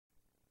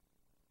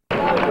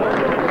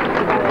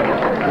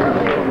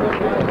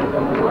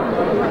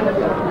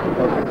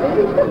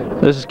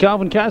This is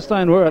Calvin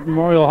Castine. We're at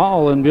Memorial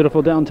Hall in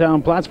beautiful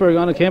downtown Plattsburgh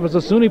on the campus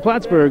of SUNY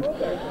Plattsburgh.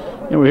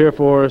 And we're here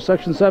for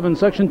Section 7,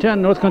 Section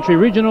 10 North Country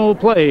Regional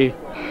Play.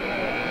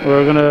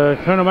 We're going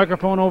to turn the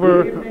microphone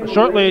over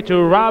shortly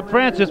to Rob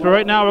Francis, but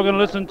right now we're going to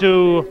listen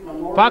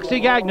to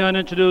Foxy Gagnon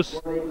introduce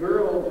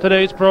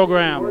today's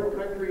program. North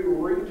Country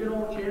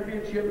Regional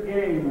Championship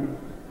game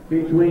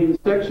between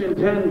Section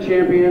 10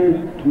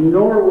 champion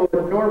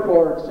Norwood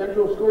Norfolk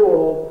Central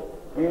School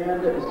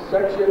and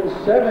Section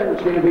 7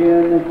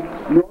 champion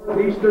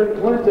Northeastern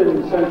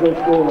Clinton Central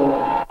School.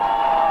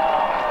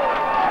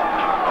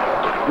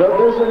 The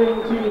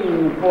visiting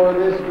team for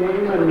this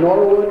game in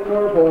Norwood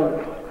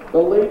Norfolk, the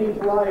Lady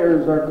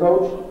Flyers, are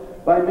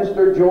coached by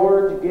Mr.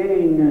 George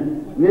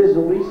Gain. Ms.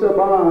 Lisa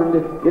Bond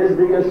is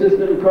the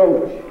assistant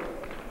coach.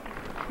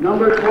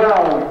 Number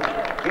 12,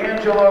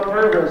 Angela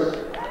Purvis.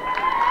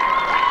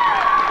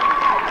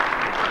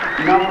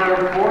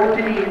 Number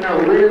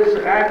 14,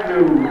 Liz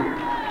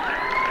Agnew.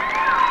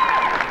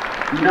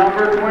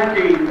 Number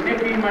 20,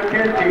 Nikki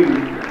McKenty.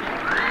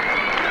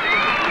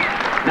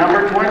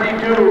 Number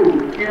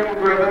 22, Kim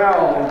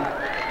Gravel.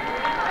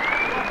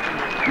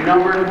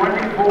 Number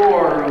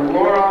 24,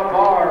 Laura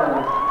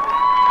Barr.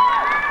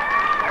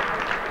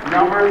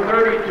 Number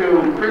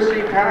 32,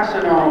 Chrissy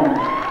Passano.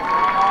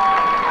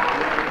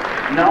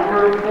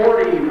 Number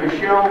 40,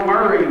 Michelle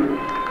Murray.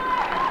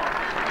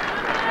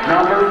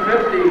 Number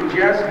 50,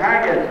 Jess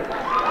Haggett.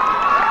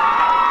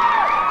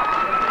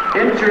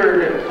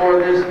 Injured for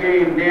this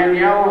game,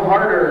 Danielle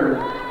Harder.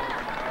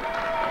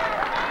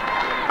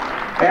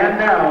 And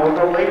now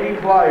the Lady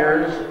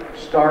Flyers,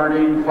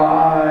 starting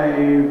five.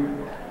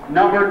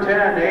 Number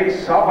 10,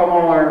 a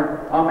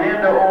sophomore,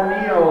 Amanda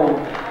O'Neill.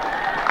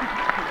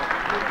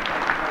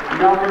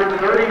 Number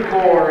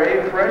 34,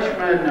 a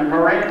freshman,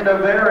 Miranda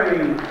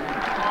Berry.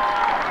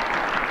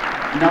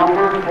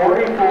 Number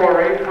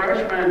 44, a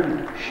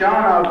freshman,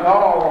 Shauna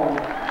Gall.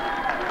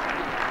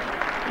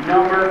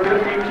 Number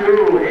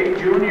 52, a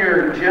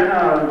junior,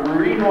 Jenna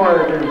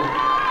Greenwood.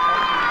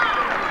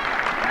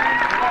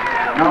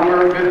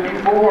 Number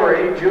 54,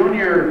 a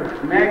junior,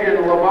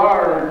 Megan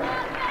Labarge.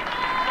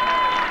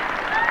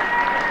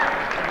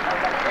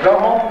 The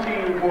home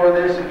team for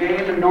this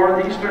game in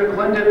Northeastern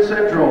Clinton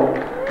Central,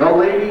 the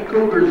Lady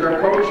Cougars,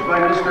 are coached by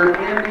Mr.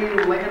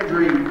 Andy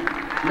Landry.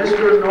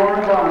 Mr.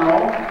 Norm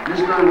Bono,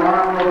 Mr.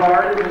 Ron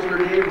Lavard, and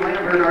Mr. Dave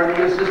Lambert are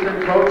the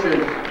assistant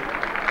coaches.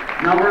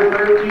 Number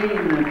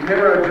 13,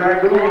 Tara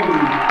Dragoon.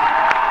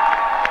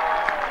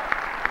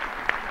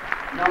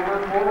 Number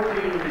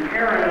 14,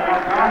 Erin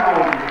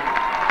McDonald.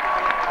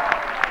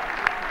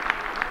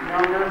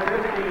 Number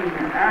 15,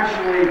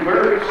 Ashley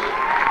Burks.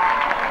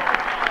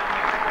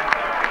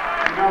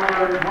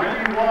 Number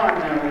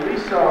 21,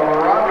 Lisa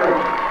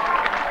Robert.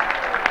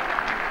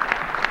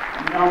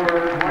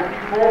 Number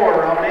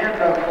 24,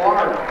 Amanda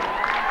Clark.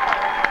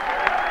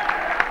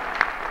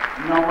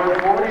 Number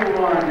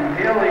 41,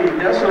 Haley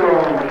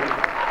Desero.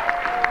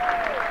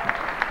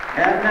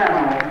 And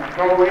now,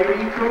 the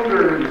Lady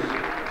Cougars,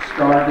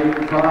 starting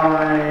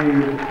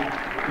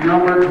five.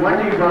 Number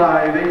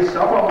 25, a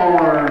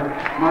sophomore,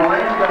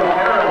 Miranda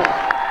Harris.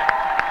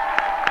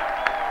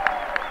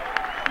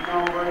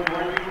 Number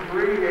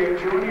 23, a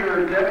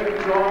junior, Debbie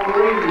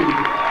Trombley.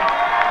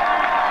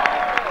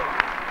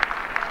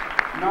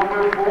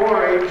 Number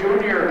 4, a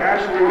junior,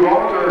 Ashley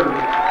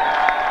Walter.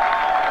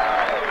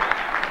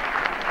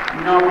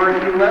 Number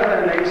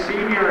 11, a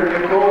senior,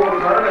 Nicole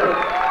Cardiff.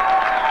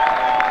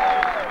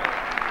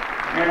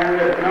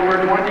 And number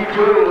 22,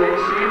 a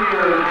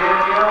senior,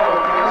 Danielle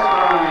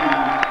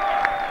Castine.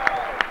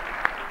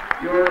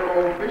 Your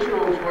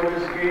officials for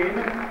this game,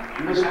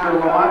 Mr.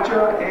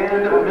 LaMancha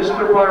and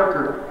Mr.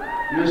 Parker.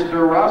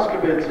 Mr.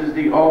 Roskovitz is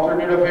the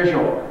alternate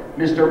official.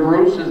 Mr.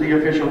 Bruce is the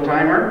official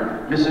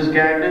timer. Mrs.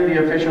 Gagnon,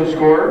 the official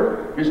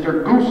scorer.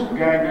 Mr. Goose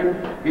Gagnon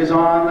is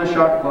on the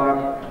shot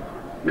clock.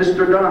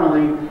 Mr.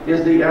 Donnelly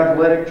is the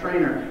athletic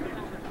trainer.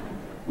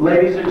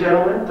 Ladies and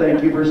gentlemen,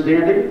 thank you for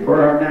standing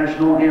for our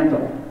national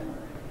anthem.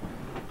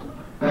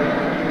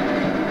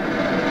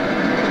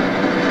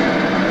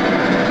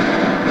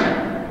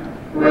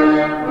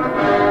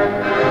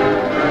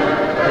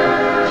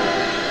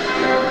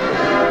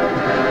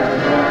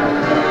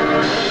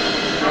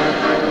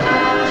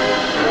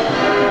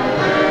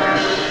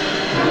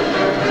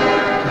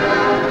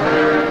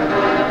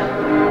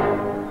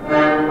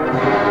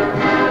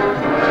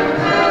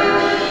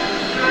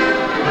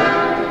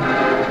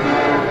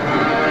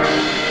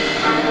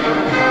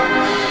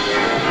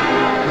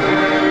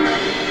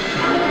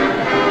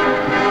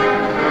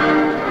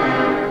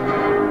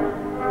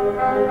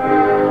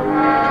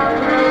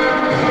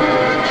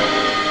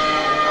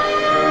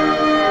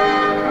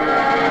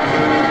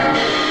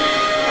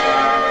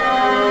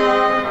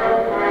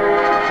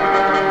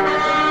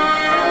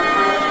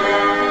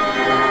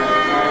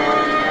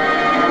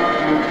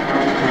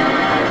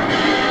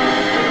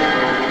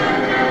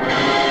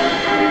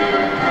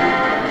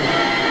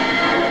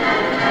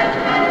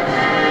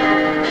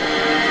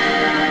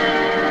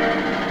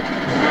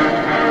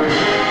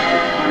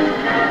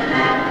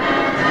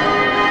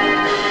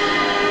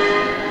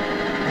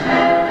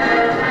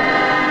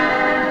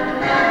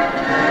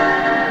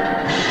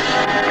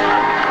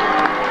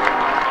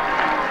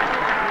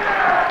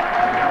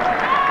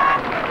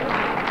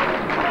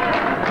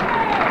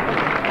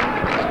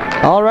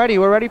 Alrighty,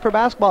 we're ready for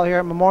basketball here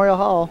at Memorial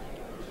Hall.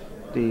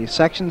 The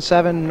Section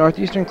 7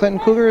 Northeastern Clinton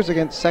Cougars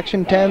against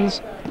Section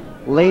 10's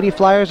Lady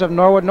Flyers of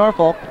Norwood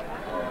Norfolk.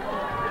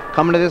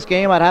 Coming to this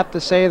game, I'd have to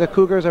say the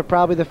Cougars are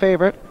probably the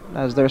favorite,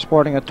 as they're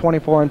sporting a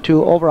 24-2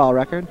 overall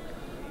record,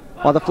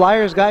 while the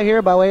Flyers got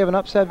here by way of an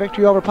upset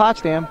victory over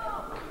Potsdam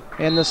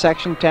in the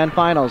Section 10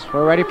 finals.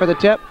 We're ready for the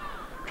tip.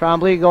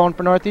 Trombley going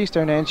for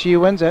Northeastern, and she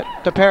wins it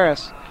to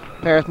Paris.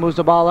 Paris moves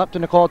the ball up to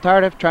Nicole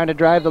Tardif, trying to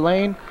drive the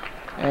lane,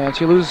 and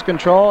she loses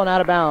control and out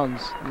of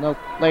bounds. And the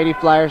Lady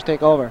Flyers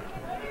take over.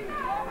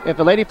 If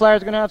the Lady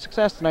Flyers are going to have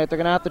success tonight, they're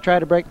going to have to try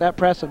to break that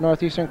press of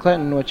Northeastern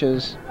Clinton, which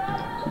has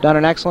done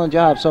an excellent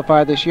job so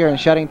far this year in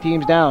shutting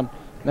teams down.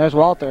 And there's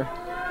Walter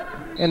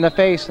in the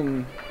face,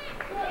 and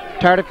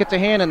Tardif gets a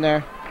hand in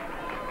there.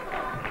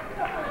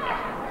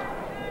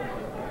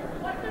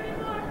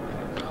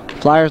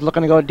 Flyers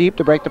looking to go deep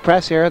to break the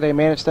press here. They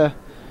managed to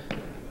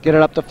get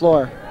it up the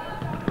floor.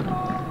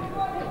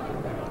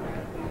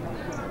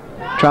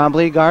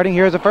 Trombley guarding.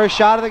 Here's the first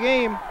shot of the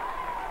game.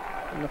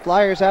 And the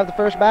Flyers have the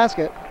first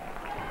basket.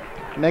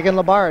 Megan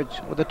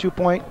Labarge with a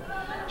 2-point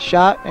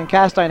shot, and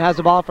Castine has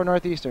the ball for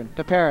Northeastern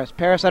to Paris.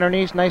 Paris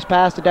underneath, nice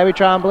pass to Debbie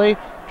Trombley.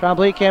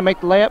 Trombley can't make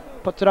the layup,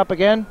 puts it up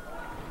again.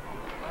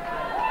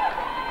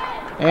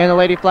 And the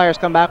Lady Flyers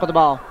come back with the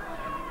ball.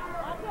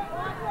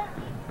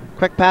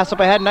 Quick pass up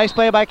ahead, nice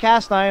play by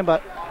Castine,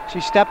 but she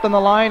stepped on the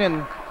line,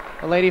 and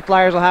the Lady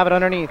Flyers will have it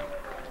underneath.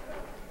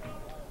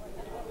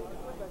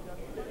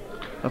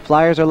 The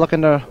Flyers are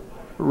looking to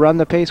run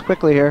the pace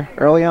quickly here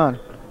early on.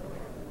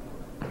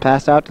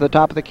 Pass out to the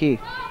top of the key.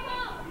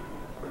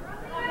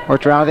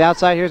 Worked around to the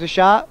outside. Here's a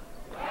shot.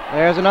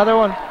 There's another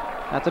one.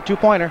 That's a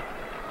 2-pointer.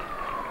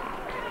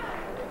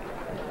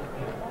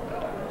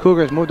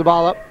 Cougars move the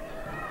ball up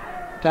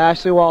to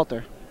Ashley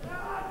Walter.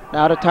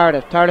 Now to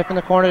Tardif. Tardif in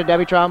the corner to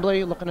Debbie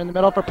Trombley. Looking in the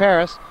middle for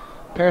Paris.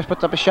 Paris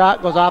puts up a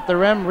shot. Goes off the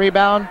rim.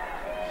 Rebound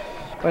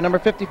by number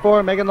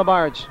 54, Megan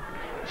Labarge.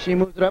 She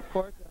moves it up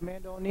court to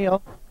Amanda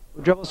O'Neill,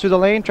 who dribbles through the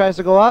lane, tries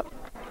to go up.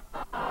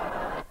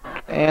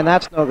 And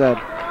that's no good.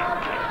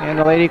 And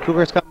the Lady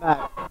Cougars come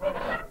back.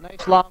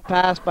 Nice long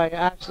pass by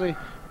Ashley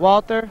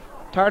Walter.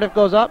 Tardif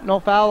goes up, no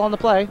foul on the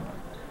play.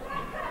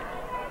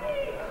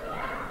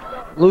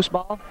 Loose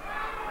ball.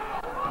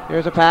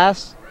 Here's a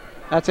pass.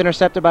 That's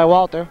intercepted by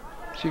Walter.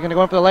 She's going to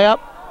go in for the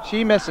layup.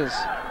 She misses.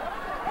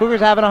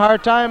 Cougars having a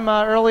hard time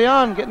early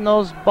on getting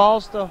those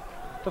balls to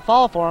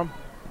fall for them.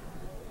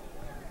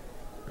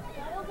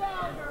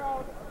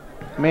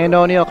 Amanda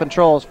O'Neill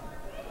controls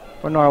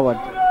for Norwood.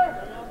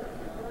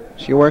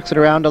 She works it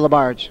around to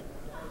Labarge.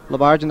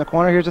 Labarge in the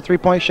corner. Here's a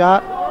 3-point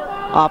shot.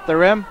 Off the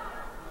rim.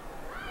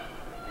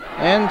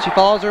 And she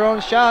follows her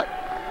own shot.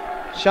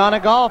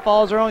 Shauna Gall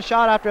follows her own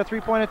shot after a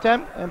 3-point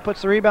attempt and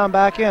puts the rebound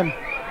back in.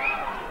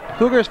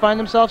 Cougars find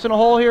themselves in a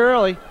hole here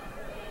early.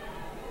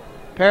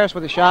 Paris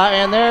with a shot,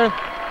 and there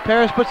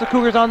Paris puts the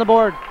Cougars on the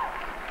board.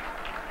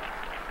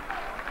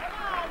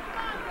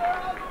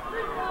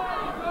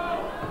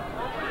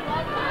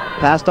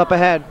 Passed up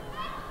ahead.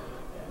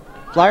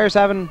 Flyers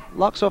having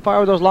luck so far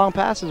with those long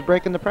passes,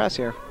 breaking the press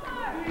here.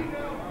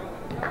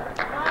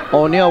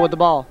 O'Neill with the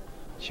ball.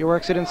 She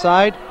works it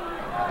inside.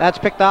 That's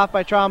picked off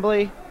by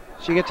Trombley.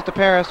 She gets it to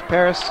Paris.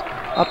 Paris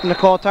up to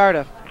Nicole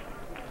Tardif.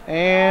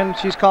 And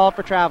she's called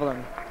for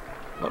traveling.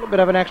 A little bit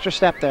of an extra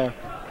step there.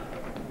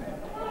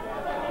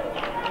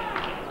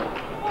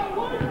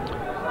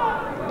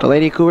 The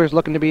Lady Cougars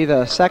looking to be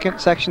the second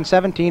Section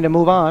 17 to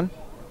move on.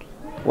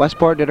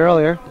 Westport did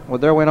earlier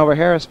with their win over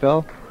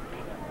Harrisville.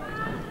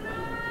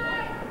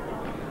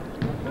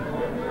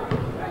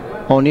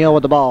 O'Neill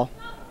with the ball.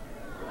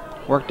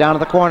 Work down to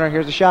the corner.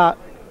 Here's a shot.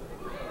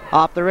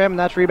 Off the rim, and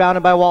that's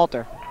rebounded by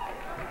Walter.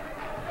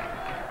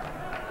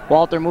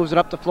 Walter moves it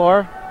up the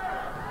floor.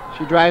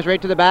 She drives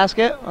right to the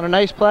basket on a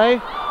nice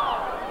play.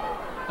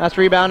 That's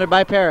rebounded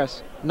by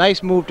Paris.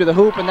 Nice move to the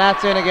hoop, and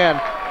that's in again.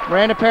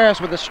 Miranda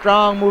Paris with a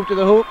strong move to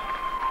the hoop.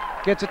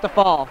 Gets it to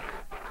fall.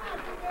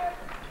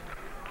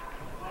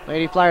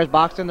 Lady Flyers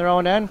boxed in their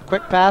own end.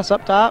 Quick pass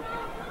up top.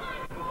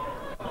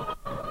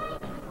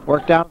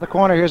 Work down to the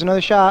corner. Here's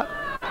another shot.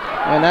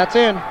 And that's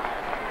in.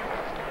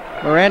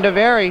 Miranda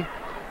Very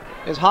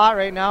is hot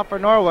right now for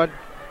Norwood.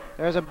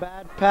 There's a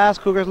bad pass.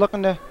 Cougars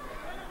looking to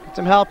get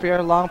some help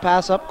here. Long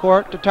pass up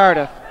court to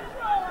Tardif.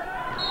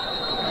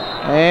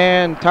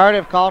 And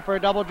Tardif called for a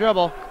double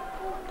dribble.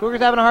 Cougars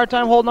having a hard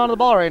time holding on to the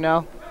ball right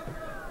now.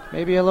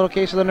 Maybe a little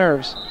case of the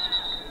nerves.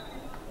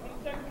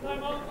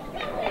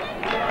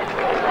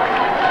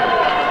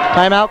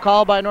 Timeout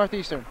called by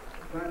Northeastern.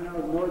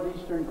 Timeout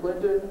Northeastern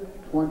Clinton,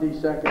 20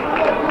 seconds.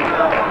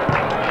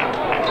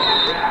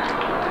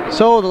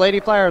 So the Lady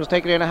Flyers will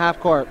take it in a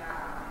half court.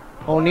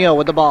 O'Neill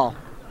with the ball.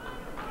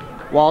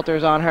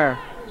 Walter's on her.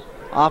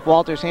 Off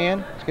Walter's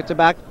hand. She gets it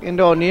back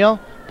into O'Neill.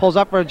 Pulls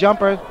up for a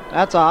jumper.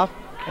 That's off.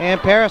 And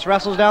Paris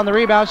wrestles down the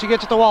rebound. She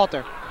gets it to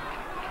Walter.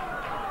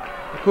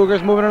 The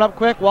Cougars moving it up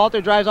quick.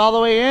 Walter drives all the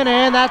way in,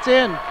 and that's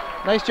in.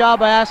 Nice job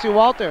by Ashley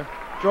Walter.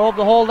 Drove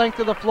the whole length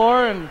of the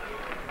floor and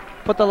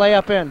put the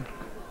layup in.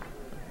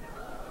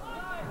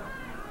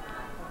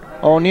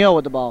 O'Neill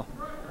with the ball.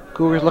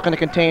 Cougars looking to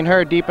contain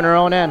her deep in her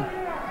own end.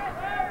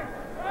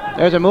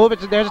 There's a move.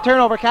 There's a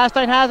turnover.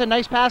 Castine has a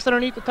nice pass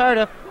underneath the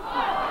Tardif,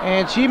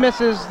 and she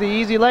misses the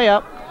easy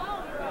layup.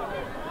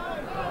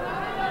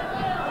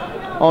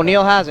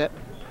 O'Neill has it,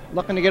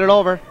 looking to get it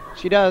over.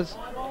 She does.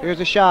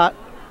 Here's a shot.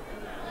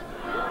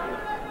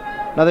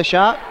 Another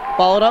shot,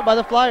 followed up by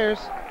the Flyers.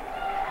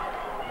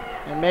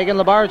 And Megan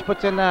Labarge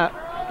puts in that.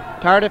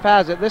 Tardif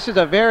has it. This is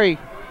a very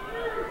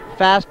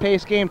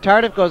fast-paced game.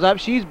 Tardif goes up.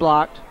 She's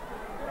blocked.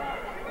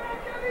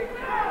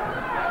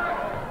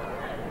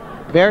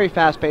 Very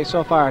fast-paced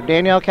so far.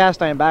 Danielle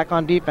Castine back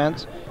on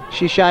defense.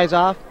 She shies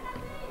off.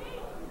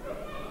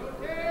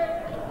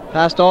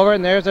 Passed over,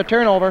 and there's a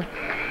turnover.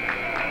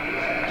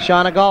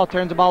 Shauna Gall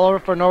turns the ball over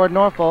for Norwood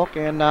Norfolk,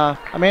 and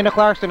Amanda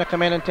Clark's going to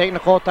come in and take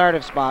Nicole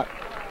Tardif's spot.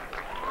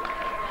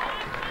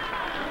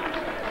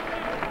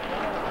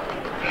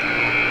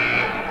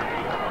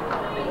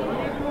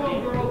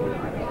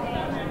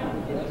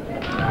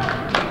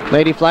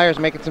 Lady Flyers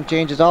making some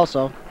changes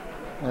also,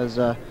 as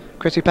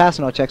Chrissy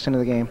Passano checks into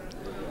the game.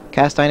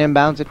 Castine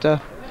inbounds it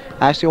to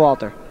Ashley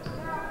Walter.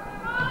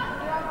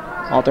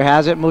 Walter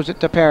has it, moves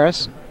it to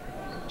Paris.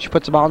 She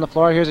puts the ball on the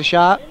floor. Here's a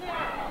shot.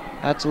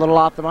 That's a little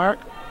off the mark.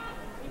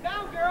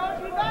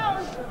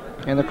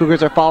 And the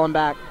Cougars are falling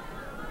back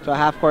to a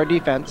half-court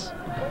defense.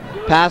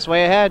 Pass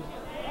way ahead.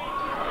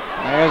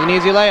 There's an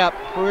easy layup.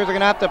 Cougars are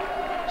going to have to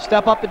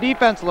step up the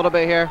defense a little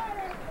bit here.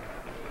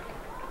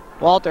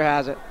 Walter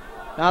has it.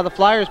 Now the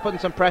Flyers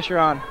putting some pressure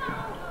on.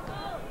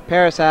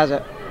 Paris has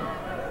it.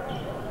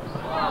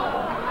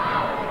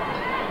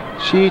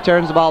 She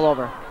turns the ball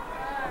over.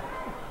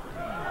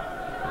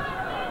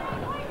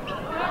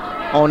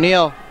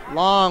 O'Neill,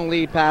 long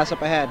lead pass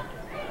up ahead.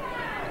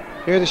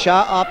 Here's a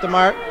shot off the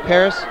mark.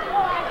 Paris,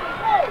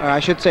 or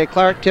I should say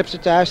Clark, tips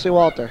it to Ashley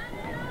Walter.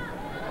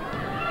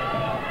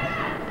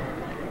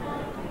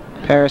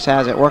 Paris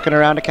has it, working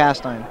around to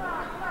Castine.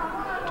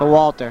 To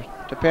Walter,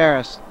 to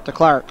Paris, to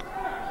Clark.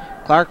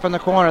 Clark from the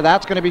corner,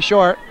 that's going to be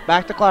short.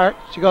 Back to Clark.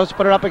 She goes to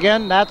put it up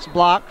again. That's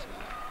blocked.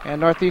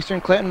 And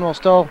Northeastern Clinton will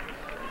still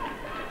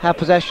have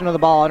possession of the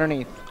ball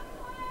underneath.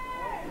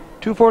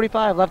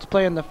 2:45 left to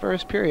play in the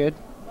first period.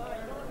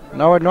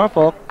 Norwood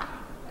Norfolk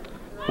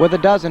with a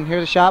dozen.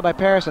 Here's a shot by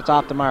Paris that's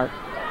off the mark.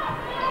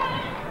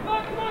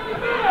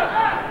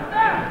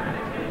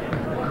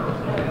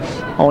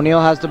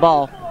 O'Neill has the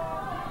ball.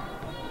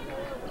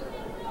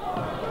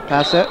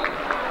 Pass it.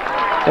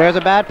 There's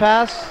a bad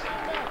pass.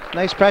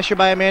 Nice pressure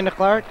by Amanda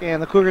Clark,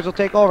 and the Cougars will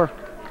take over.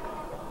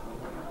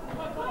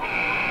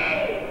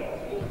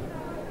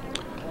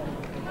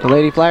 The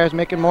Lady Flyers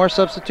making more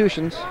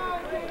substitutions.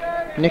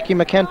 Nikki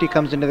McKenty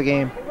comes into the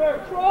game.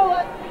 Control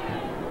it.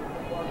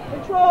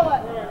 Control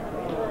it.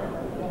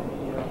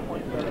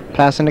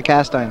 Passing to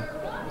Castine.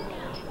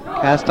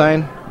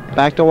 Castine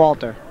back to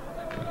Walter.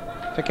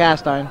 To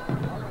Castine.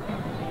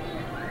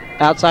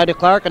 Outside to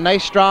Clark. A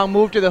nice strong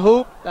move to the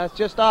hoop. That's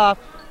just off.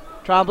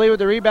 Trombley with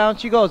the rebound.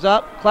 She goes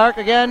up. Clark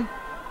again.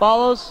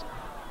 Follows.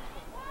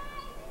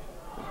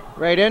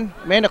 Right in.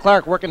 Amanda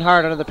Clark working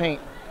hard under the paint.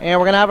 And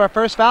we're going to have our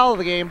first foul of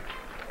the game.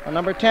 On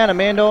number 10,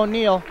 Amanda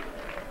O'Neill.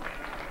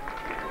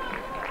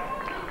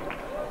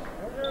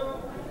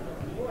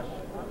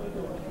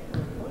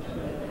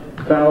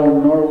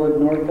 Foul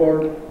Norwood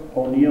Norfolk.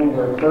 O'Neill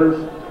her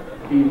first.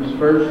 Team's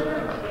first.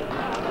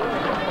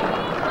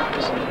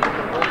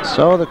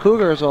 So the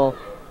Cougars will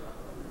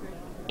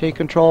take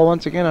control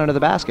once again under the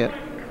basket.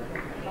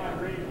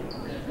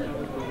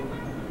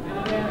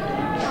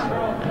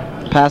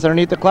 Pass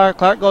underneath to Clark.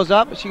 Clark goes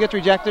up. She gets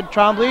rejected.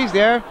 Trombley's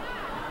there.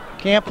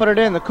 Can't put it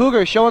in. The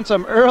Cougars showing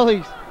some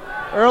early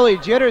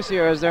jitters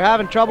here as they're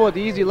having trouble with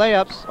the easy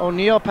layups.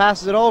 O'Neill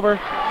passes it over.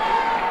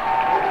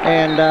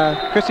 And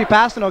Chrissy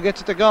Passano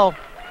gets it to go.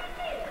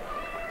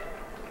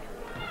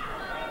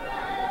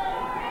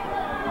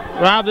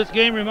 Rob, this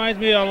game reminds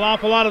me an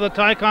awful lot of the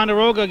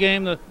Ticonderoga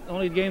game, the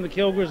only game the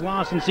Cougars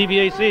lost in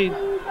CVAC.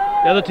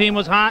 The other team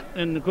was hot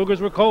and the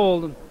Cougars were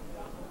cold. And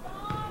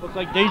looks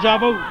like deja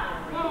vu.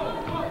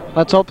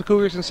 Let's hope the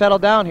Cougars can settle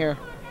down here.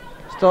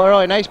 Still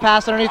early. Nice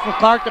pass underneath from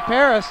Clark to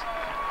Paris.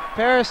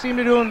 Paris seemed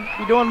to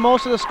be doing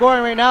most of the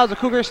scoring right now as the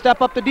Cougars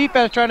step up the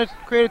defense, trying to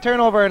create a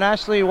turnover, and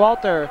Ashley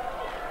Walter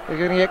is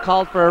going to get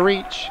called for a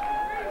reach.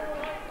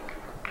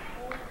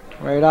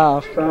 Right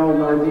off. Foul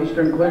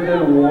Northeastern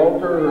Clinton.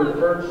 Walter her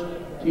first.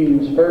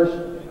 Team's first.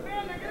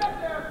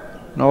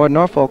 Norwood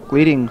Norfolk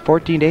leading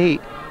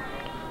 14-8.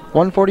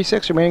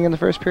 1:46 remaining in the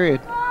first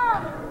period.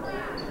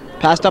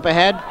 Passed up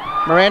ahead.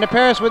 Miranda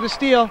Paris with the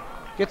steal.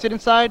 Gets it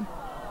inside.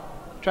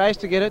 Tries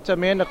to get it to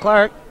Amanda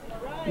Clark.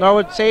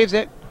 Norwood saves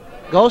it.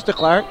 Goes to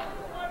Clark.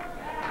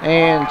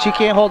 And she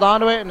can't hold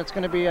on to it, and it's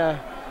going to be a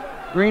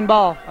green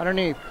ball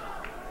underneath.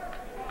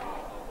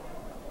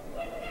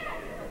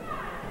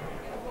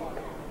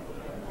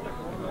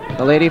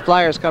 The Lady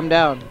Flyers come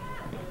down.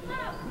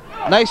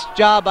 Nice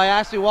job by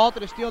Ashley Walter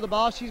to steal the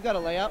ball. She's got a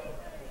layup.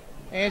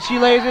 And she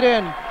lays it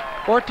in.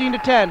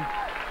 14-10.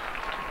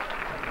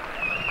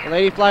 The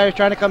Lady Flyers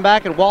trying to come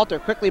back, and Walter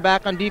quickly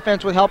back on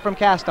defense with help from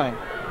Castine.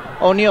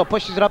 O'Neill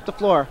pushes it up the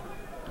floor.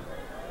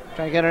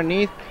 Trying to get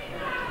underneath.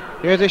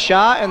 Here's a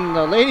shot, and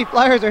the Lady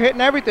Flyers are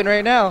hitting everything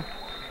right now.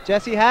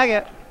 Jessie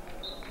Haggett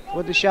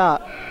with the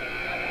shot.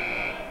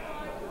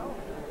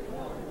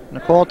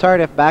 Nicole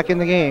Tardif back in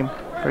the game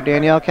for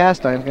Danielle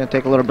Castine. Is going to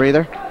take a little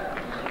breather.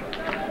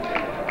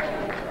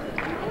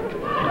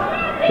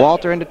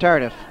 Walter into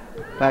Tardif.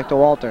 Back to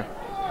Walter.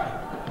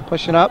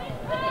 Pushing up.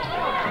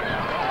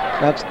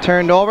 That's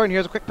turned over, and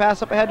here's a quick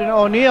pass up ahead to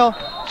O'Neill.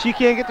 She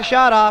can't get the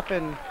shot off,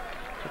 and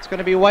it's going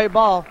to be white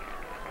ball.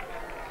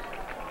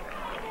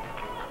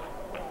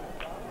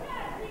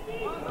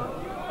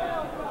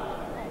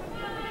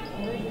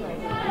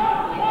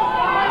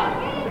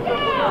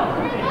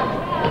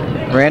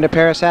 Miranda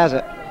Paris has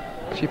it.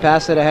 She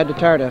passed it ahead to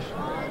Tardif.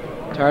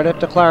 Tardif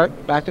to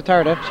Clark, back to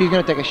Tardif. She's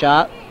going to take a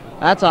shot.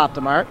 That's off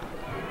the mark.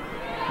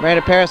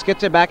 Miranda Paris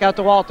gets it back out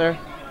to Walter.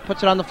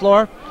 Puts it on the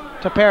floor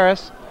to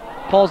Paris.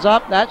 Pulls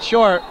up, that's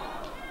short.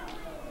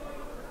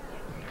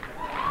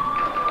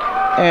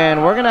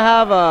 And we're going to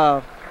have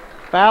a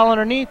foul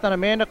underneath on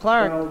Amanda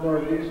Clark. Foul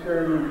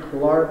Northeastern,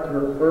 Clark,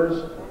 her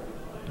first,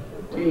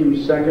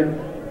 team second.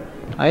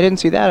 I didn't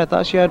see that. I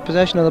thought she had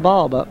possession of the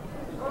ball, but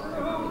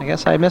I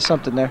guess I missed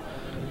something there.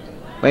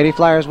 Lady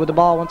Flyers with the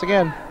ball once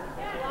again.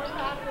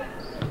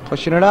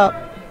 Pushing it up.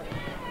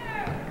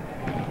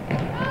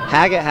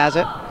 Haggett has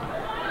it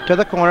to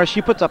the corner.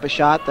 She puts up a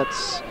shot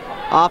that's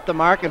off the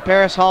mark, and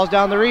Paris hauls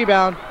down the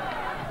rebound.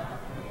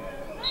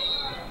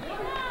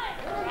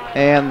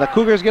 And the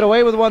Cougars get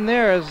away with one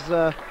there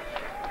as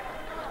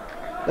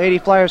Lady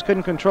Flyers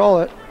couldn't control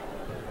it.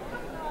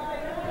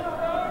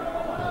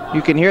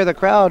 You can hear the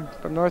crowd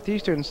from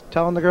Northeastern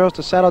telling the girls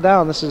to settle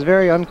down. This is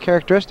very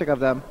uncharacteristic of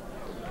them.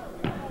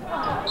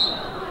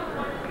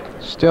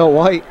 Still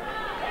white.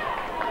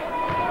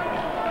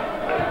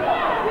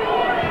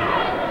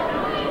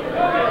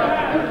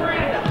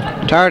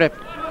 Tardif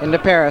into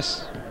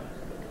Paris.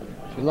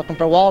 She's looking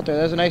for Walter.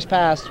 There's a nice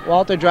pass.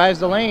 Walter drives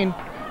the lane.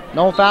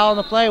 No foul in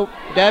the play.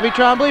 Debbie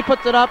Trombley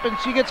puts it up, and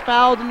she gets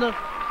fouled in the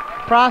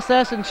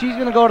process, and she's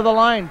going to go to the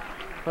line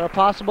for a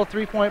possible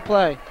three-point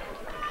play.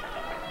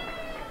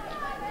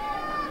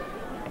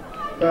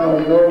 Foul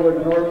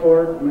Norwood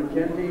Norfolk,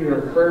 McKenty,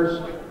 her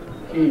first,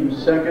 team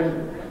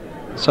second.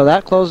 So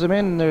that closed them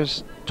in, and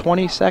there's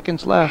 20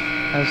 seconds left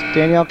as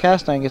Danielle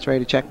Castine gets ready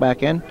to check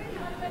back in.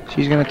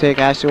 She's going to take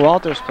Ashley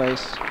Walters'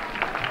 place.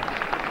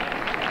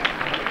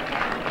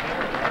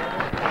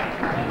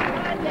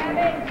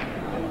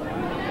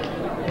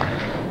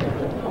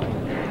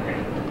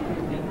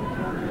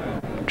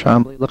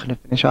 Trombley looking to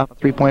finish off a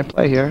three-point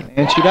play here,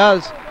 and she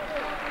does.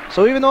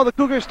 So even though the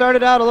Cougars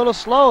started out a little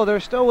slow, they're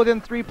still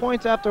within 3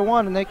 points after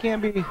one, and they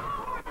can't be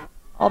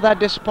all that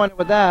disappointed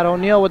with that.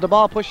 O'Neill with the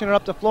ball, pushing it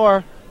up the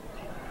floor.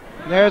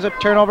 And there's a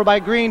turnover by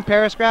Green.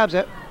 Paris grabs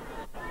it.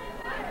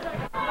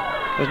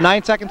 There's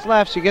 9 seconds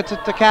left. She gets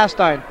it to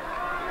Castine.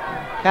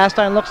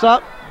 Castine looks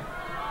up.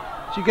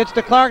 She gets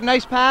to Clark.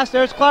 Nice pass.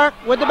 There's Clark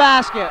with the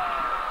basket.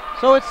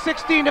 So it's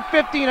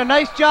 16-15. A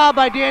nice job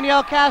by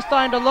Danielle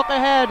Castine to look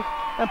ahead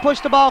and push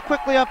the ball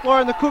quickly up floor,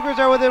 and the Cougars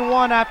are within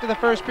one after the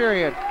first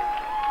period.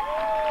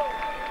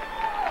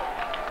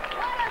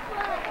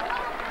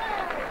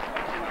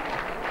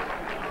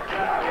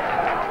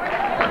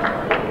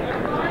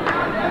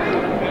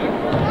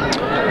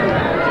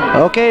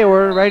 Okay,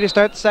 we're ready to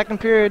start the second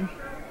period.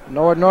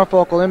 Norwood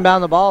Norfolk will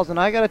inbound the balls, and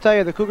I got to tell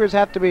you, the Cougars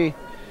have to be,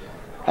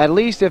 at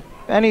least if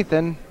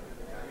anything,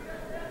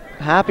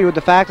 happy with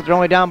the fact that they're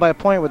only down by a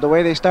point with the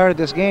way they started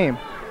this game.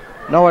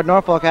 Norwood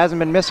Norfolk hasn't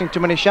been missing too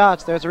many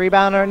shots. There's a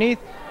rebound underneath.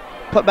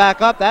 Put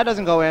back up. That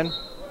doesn't go in.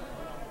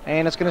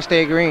 And it's going to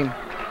stay green.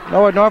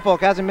 Norwood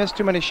Norfolk hasn't missed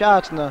too many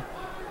shots, and the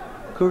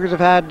Cougars have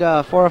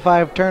had 4 or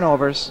 5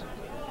 turnovers.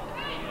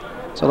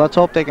 So let's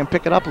hope they can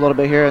pick it up a little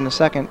bit here in the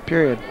second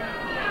period.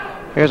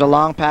 Here's a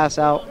long pass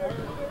out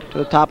to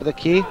the top of the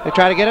key. They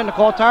try to get it.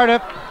 Nicole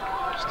Tardif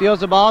steals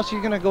the ball. She's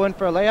going to go in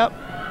for a layup.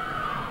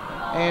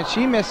 And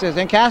she misses.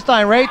 And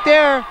Castine right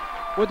there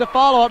with the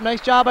follow-up. Nice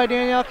job by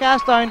Danielle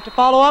Castine to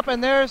follow up.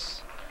 And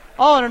there's,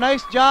 and a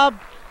nice job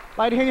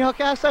by Danielle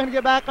Castine to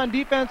get back on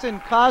defense and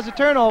cause a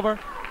turnover.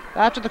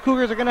 That's what the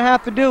Cougars are going to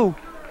have to do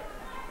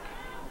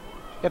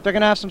if they're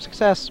going to have some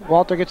success.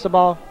 Walter gets the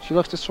ball. She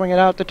looks to swing it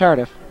out to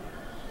Tardif.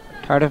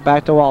 Tardif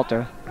back to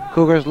Walter.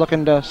 Cougars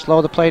looking to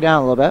slow the play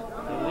down a little bit.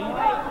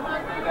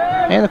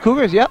 And the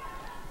Cougars,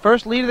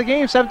 first lead of the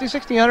game,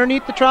 17-16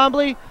 underneath the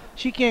Trombley.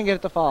 She can't get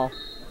it to fall.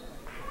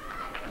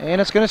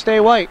 And it's going to stay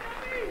white.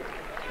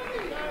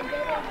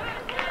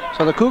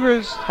 So the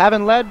Cougars,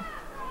 having led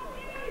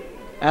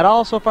at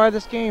all so far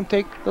this game,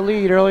 take the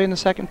lead early in the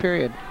second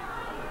period.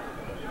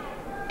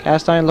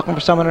 Castine looking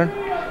for someone,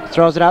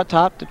 throws it out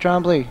top to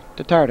Trombley,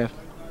 to Tardif,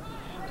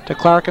 to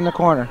Clark in the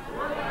corner.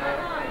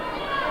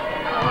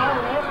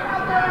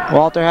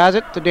 Walter has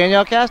it to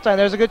Danielle Castine.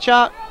 There's a good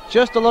shot,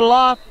 just a little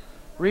off.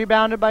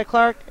 Rebounded by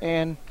Clark,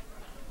 and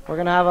we're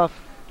going to have a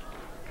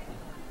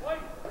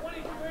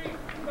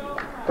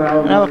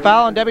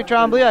foul on Debbie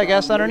Trombley, I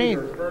guess, underneath.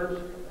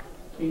 First,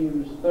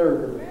 team's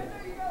third.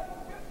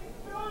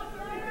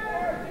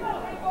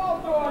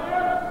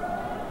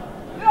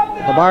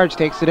 LaBarge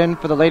takes it in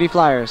for the Lady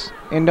Flyers.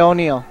 Into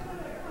O'Neill.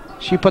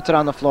 She puts it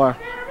on the floor.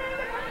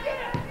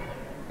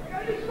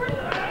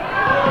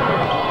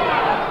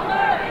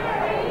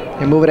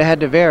 They move it ahead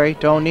to Very,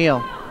 to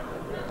O'Neill.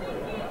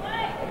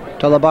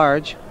 To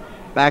LaBarge.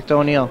 Back to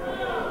O'Neill.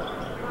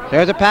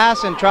 There's a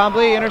pass, and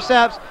Tremblay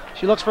intercepts.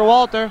 She looks for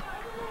Walter.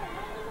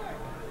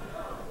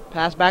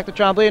 Pass back to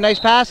Tremblay, a nice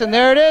pass, and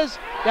there it is.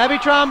 Debbie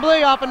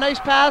Tremblay off a nice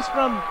pass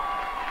from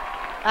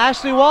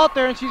Ashley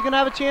Walter, and she's going to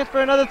have a chance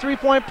for another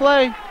three-point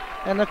play.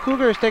 And the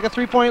Cougars take a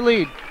three-point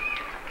lead.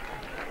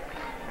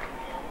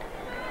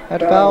 That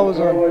foul was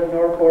on Norwood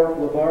Norfolk,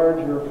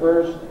 LaBarge, her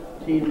first,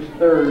 team's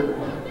third.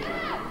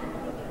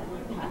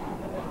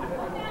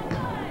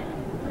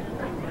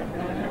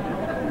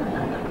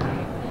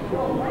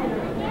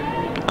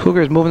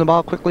 Cougars moving the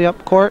ball quickly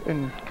up court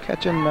and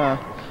catching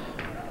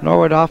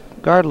Norwood off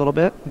guard a little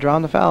bit,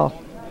 drawing the foul.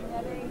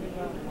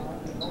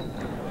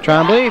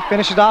 Tremblay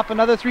finishes off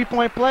another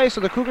three-point play, so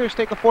the Cougars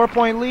take a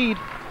 4-point lead.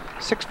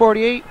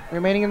 6:48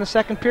 remaining in the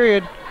second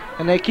period,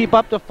 and they keep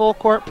up the full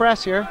court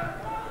press here.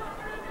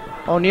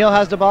 O'Neill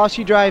has the ball.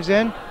 She drives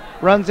in,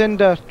 runs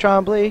into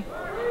Tremblay.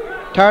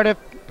 Tardif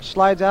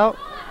slides out.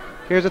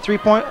 Here's a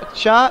three-point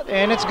shot,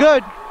 and it's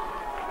good.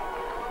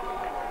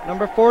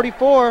 Number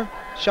 44,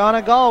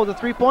 Shauna Gall with a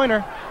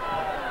three-pointer.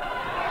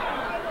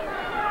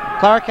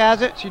 Clark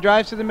has it. She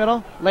drives to the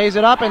middle, lays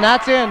it up, and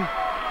that's in.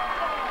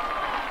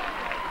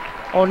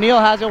 O'Neill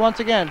has it once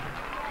again.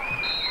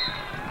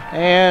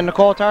 And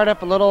Nicole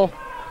Tardif a little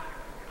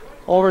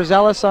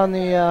overzealous on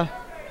the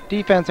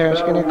defense there.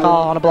 She's going to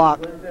call on a block.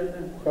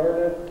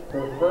 Tardif,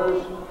 her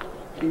first,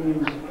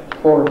 team's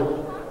fourth.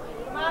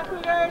 Come on,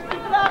 Cougars,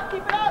 keep it up,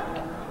 keep it up.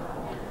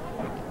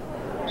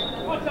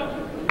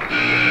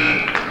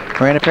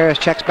 Miranda Paris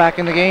checks back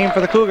in the game for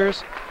the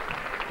Cougars,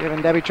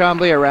 giving Debbie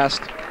Tremblay a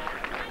rest.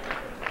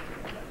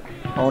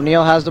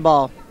 O'Neill has the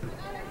ball.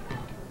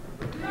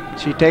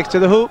 She takes to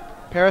the hoop.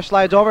 Paris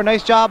slides over.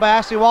 Nice job by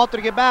Ashley Walter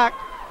to get back.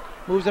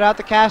 Moves it out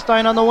to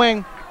Castine on the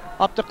wing.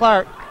 Up to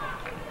Clark.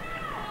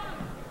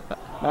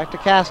 Back to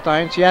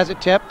Castine. She has it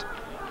tipped.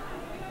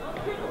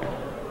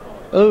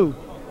 Ooh.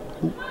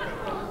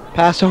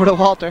 Pass over to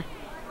Walter.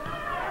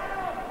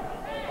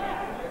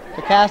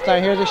 To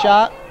Castine. Here's a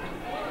shot.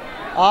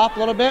 Off a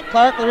little bit.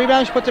 Clark, the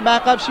rebound. She puts it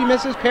back up. She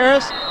misses.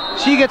 Paris.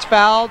 She gets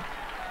fouled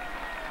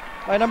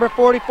by number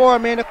 44,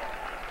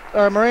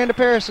 Miranda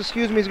Paris, is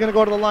going to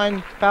go to the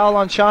line. Foul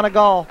on Shauna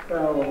Gall.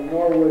 Foul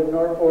Norwood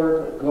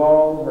Norfolk,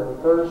 Gall,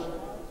 her first,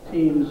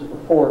 team's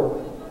fourth.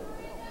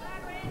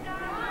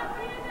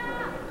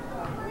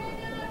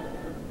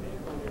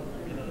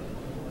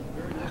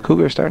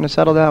 Cougars starting to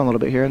settle down a little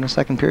bit here in the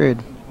second period.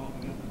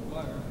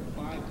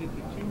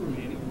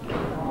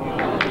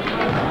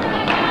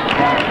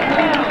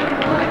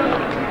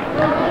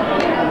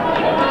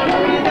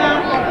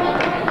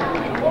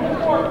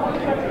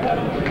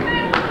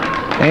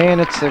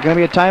 And it's going to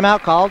be a timeout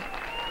called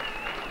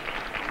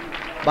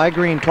by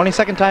Green.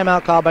 22nd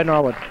timeout called by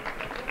Norwood.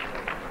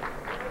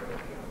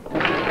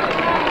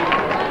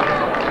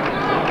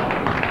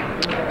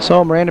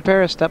 So Miranda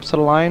Paris steps to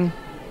the line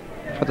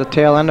for the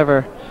tail end of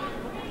her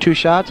two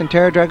shots, and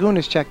Tara Dragoon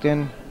is checked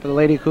in for the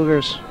Lady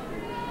Cougars.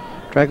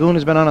 Dragoon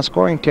has been on a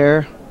scoring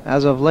tear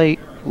as of late,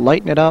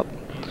 lighting it up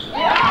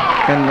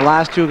in the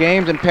last two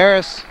games, and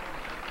Paris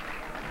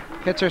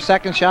hits her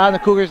second shot, and the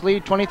Cougars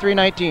lead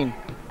 23-19.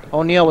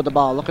 O'Neill with the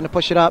ball, looking to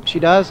push it up. She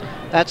does.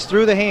 That's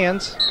through the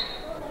hands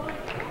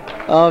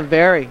of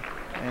Very,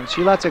 and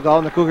she lets it go,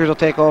 and the Cougars will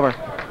take over.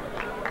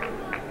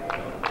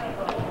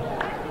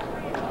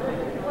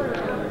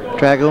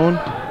 Dragoon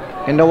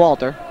into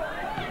Walter.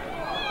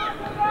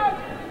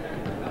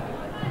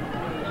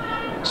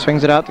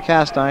 Swings it out to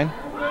Castine.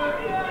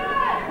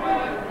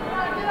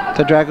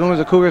 To Dragoon as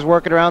the Cougars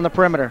work it around the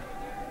perimeter.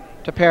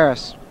 To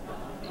Paris.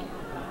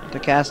 To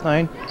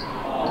Castine.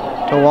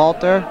 To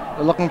Walter.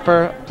 They're looking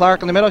for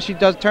Clark in the middle. She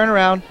does turn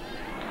around.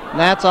 And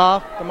that's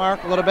off the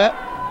mark a little bit.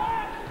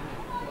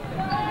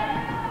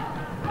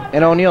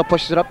 And O'Neill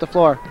pushes it up the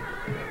floor.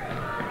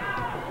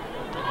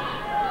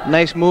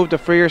 Nice move to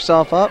free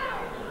herself up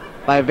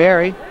by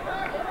Very.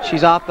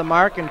 She's off the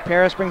mark, and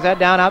Paris brings that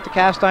down out to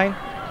Castine.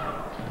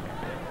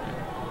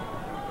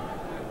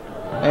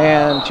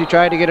 And she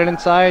tried to get it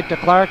inside to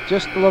Clark,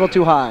 just a little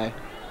too high.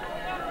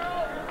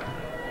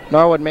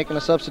 Norwood making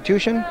a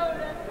substitution.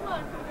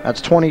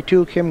 That's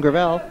 22, Kim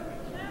Gravel.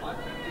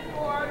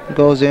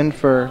 Goes in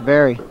for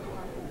Very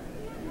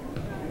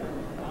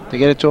to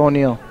get it to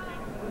O'Neill.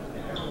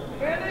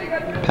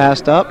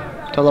 Passed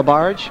up to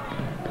LaBarge.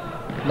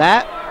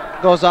 That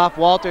goes off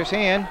Walter's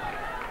hand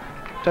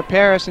to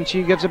Paris, and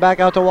she gives it back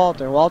out to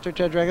Walter. Walter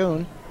to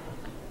Dragoon.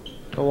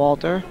 To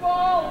Walter.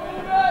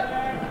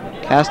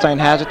 Castine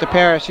has it to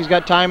Paris. She's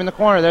got time in the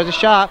corner. There's a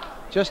shot.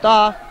 Just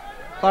off.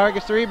 Clark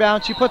gets the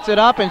rebound. She puts it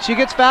up, and she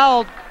gets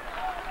fouled.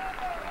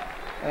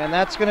 And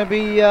that's going to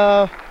be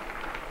a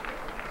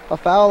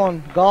foul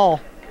on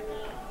Gall.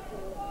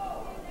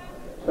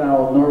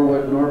 Foul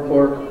Norwood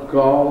Norfolk,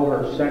 Gall,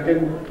 her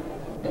second,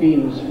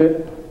 team's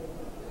fifth.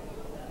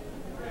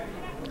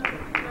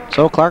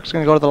 So Clark's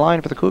going to go to the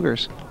line for the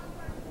Cougars.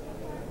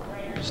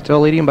 Still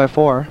leading by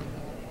 4.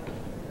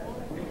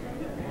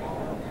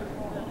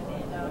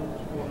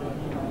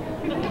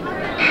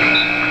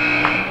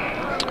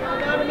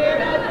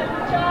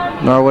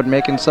 Norwood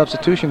making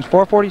substitutions.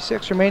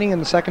 4:46 remaining in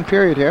the second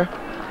period here.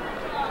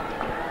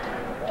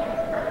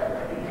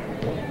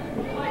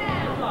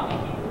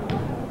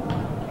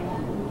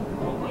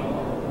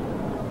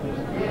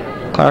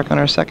 Clark on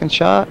her second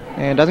shot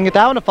and doesn't get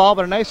that one to fall,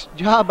 but a nice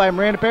job by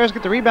Miranda Paris to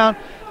get the rebound.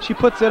 She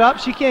puts it up.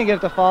 She can't get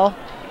it to fall.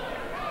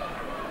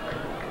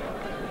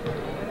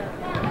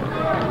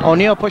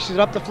 O'Neill pushes it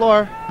up the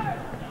floor.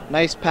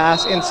 Nice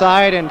pass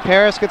inside, and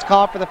Paris gets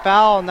called for the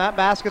foul, and that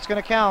basket's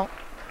going to count.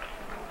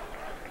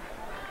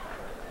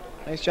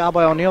 Nice job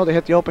by O'Neill to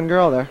hit the open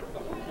girl there.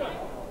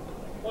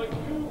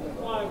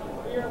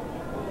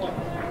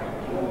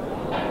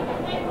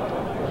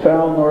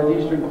 Foul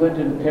Northeastern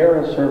Clinton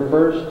Paris, her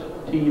first,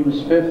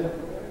 team's fifth.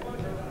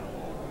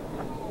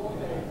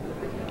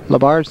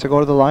 Labarge to go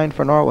to the line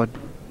for Norwood.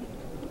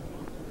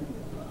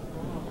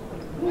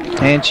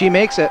 And she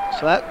makes it.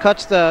 So that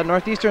cuts the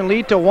Northeastern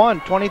lead to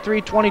 1,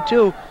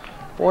 23-22.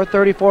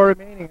 4:34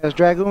 remaining as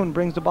Dragoon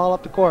brings the ball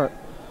up the court.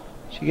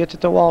 She gets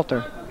it to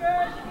Walter.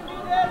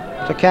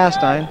 To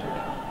Castine.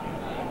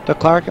 To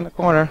Clark in the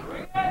corner.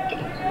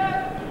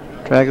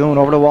 Dragoon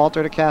over to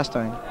Walter to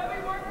Castine.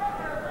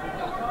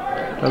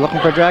 They're looking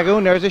for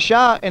Dragoon. There's a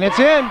shot, and it's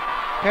in.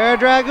 Pair of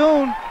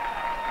Dragoon.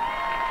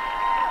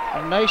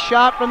 A nice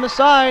shot from the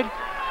side.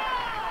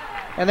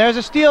 And there's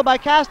a steal by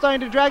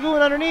Castine to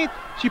Dragoon underneath.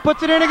 She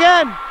puts it in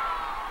again.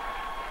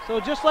 So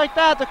just like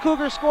that, the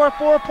Cougars score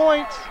 4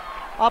 points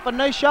off a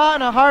nice shot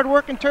and a hard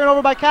working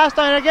turnover by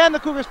Castine. And again, the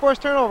Cougars force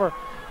turnover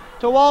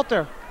to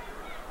Walter.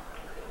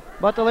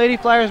 But the Lady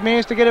Flyers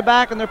managed to get it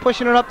back, and they're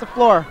pushing it up the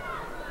floor.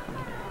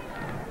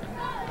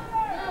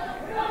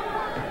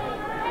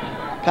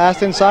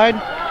 Pass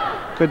inside.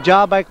 Good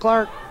job by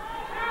Clark.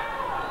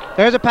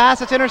 There's a pass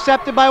that's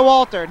intercepted by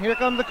Walter, and here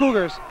comes the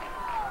Cougars.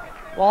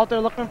 Walter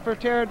looking for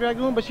Tara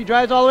Dragoon, but she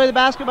drives all the way to the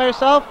basket by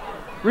herself.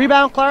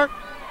 Rebound Clark.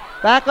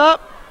 Back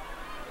up.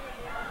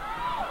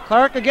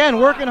 Clark again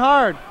working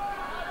hard.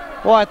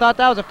 Boy, I thought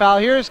that was a foul.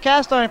 Here's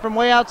Castine from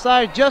way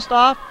outside, just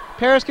off.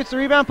 Paris gets the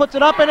rebound, puts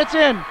it up, and it's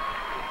in.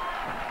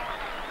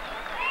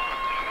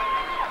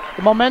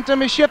 The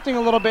momentum is shifting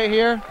a little bit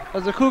here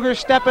as the Cougars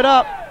step it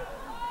up.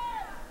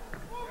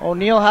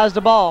 O'Neill has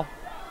the ball.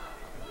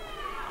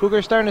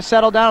 Cougars starting to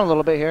settle down a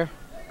little bit here.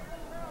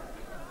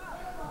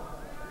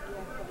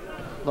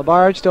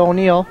 Labarge to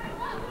O'Neill.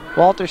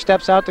 Walter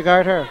steps out to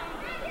guard her.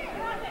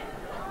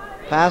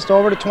 Passed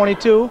over to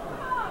 22.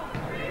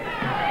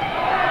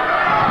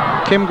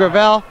 Kim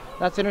Gravel.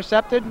 That's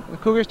intercepted. The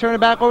Cougars turn it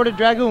back over to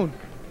Dragoon.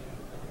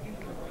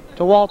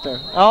 To Walter.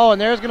 Oh, and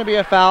there's going to be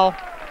a foul.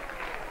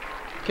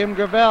 Kim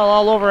Gravel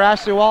all over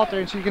Ashley Walter,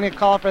 and she's going to get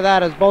called for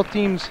that as both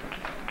teams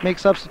make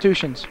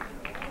substitutions.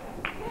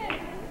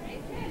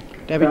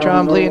 Debbie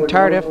Trombley and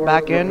Tardif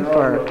back in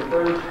for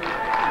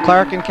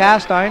Clark and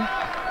Castine.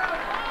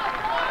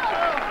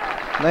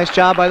 Nice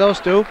job by those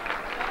two.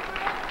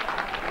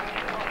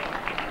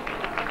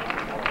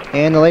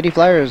 And the Lady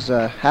Flyers,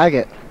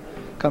 Haggett,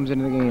 comes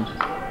into the game.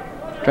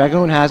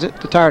 Dragoon has it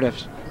to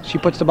Tardif. She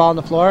puts the ball on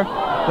the floor,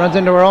 runs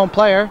into her own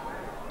player.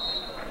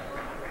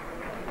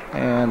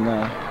 And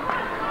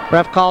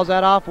ref calls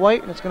that off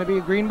white, and it's going to be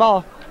a green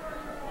ball.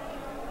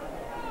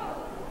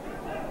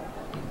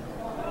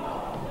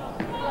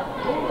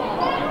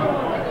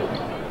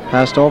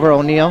 Passed over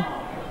O'Neill.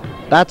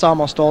 That's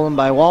almost stolen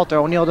by Walter.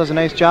 O'Neill does a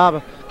nice job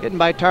of getting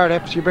by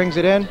Tardif. She brings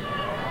it in.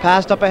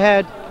 Passed up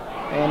ahead.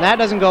 And that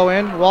doesn't go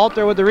in.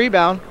 Walter with the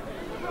rebound.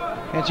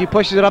 And she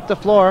pushes it up the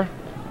floor.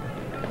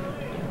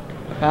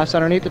 Pass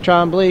underneath the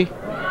Trombley.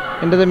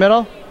 Into the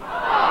middle.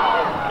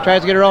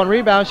 Tries to get her own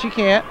rebound. She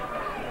can't.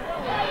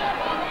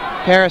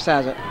 Paris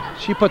has it.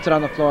 She puts it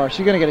on the floor.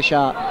 She's going to get a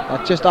shot.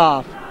 That's just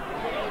off.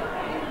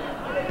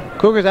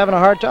 Cougars having a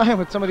hard time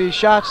with some of these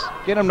shots.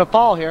 Getting them to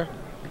fall here.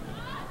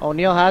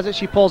 O'Neill has it.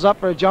 She pulls up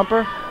for a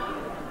jumper.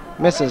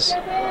 Misses.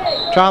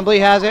 Trombley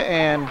has it,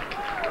 and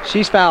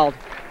she's fouled.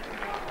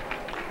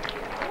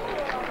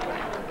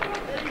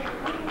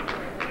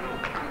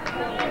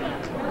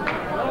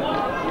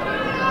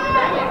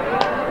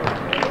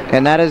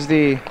 And that is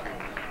the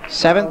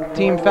 7th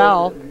team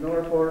foul.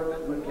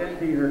 Norfolk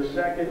McKenzie, her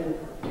second,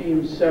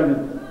 team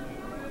 7th.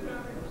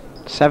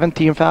 7th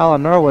team foul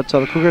on Norwood, so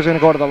the Cougars are going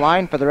to go to the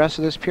line for the rest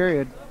of this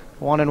period.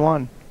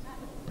 1-1.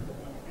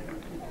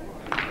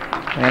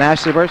 And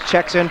Ashley Birch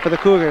checks in for the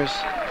Cougars.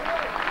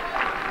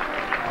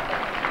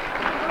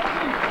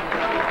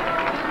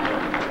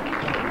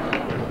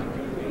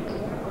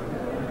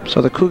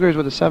 So the Cougars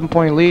with a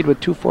 7-point lead with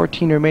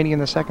 2:14 remaining in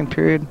the second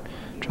period.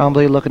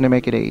 Trombley looking to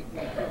make it 8.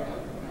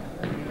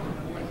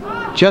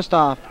 Just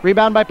off.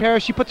 Rebound by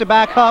Paris. She puts it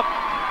back up.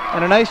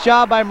 And a nice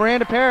job by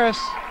Miranda Paris.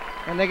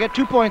 And they get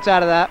 2 points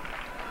out of that.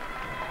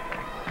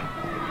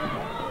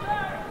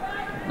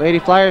 Lady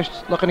Flyers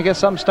looking to get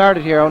something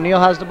started here. O'Neill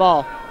has the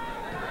ball.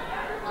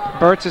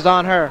 Burtz is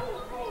on her.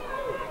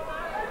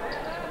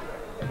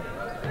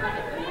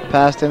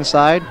 Passed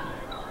inside.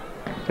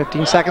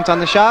 15 seconds on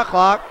the shot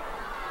clock.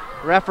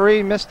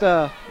 Referee missed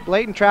a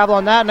blatant travel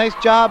on that. Nice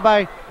job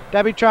by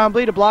Debbie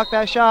Trombley to block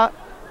that shot.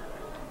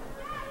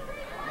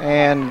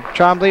 And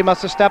Trombley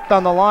must have stepped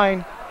on the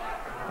line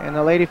And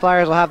the Lady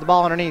Flyers will have the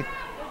ball underneath.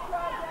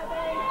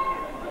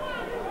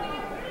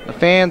 The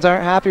fans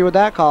aren't happy with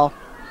that call,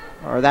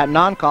 or that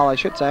non-call, I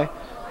should say.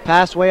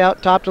 Pass way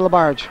out top to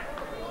LaBarge.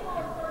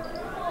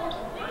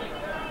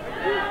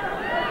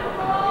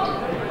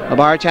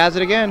 LaBarge has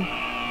it again.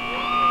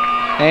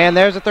 And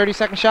there's a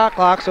 30-second shot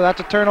clock, so that's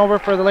a turnover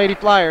for the Lady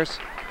Flyers.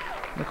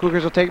 The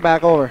Cougars will take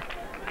back over.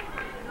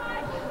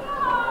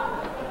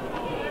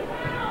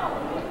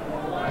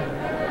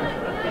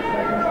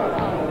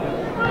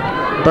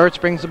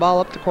 Birch brings the ball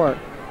up the court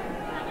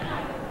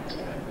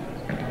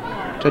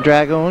to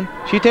Dragoon.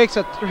 She takes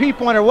a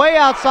three-pointer way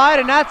outside,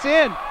 and that's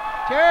in.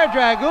 Tara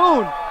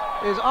Dragoon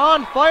is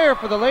on fire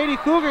for the Lady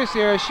Cougars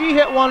here. She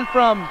hit one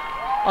from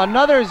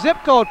another zip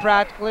code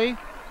practically,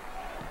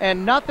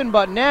 and nothing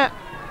but net.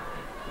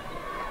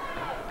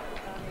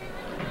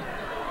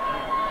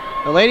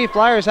 The Lady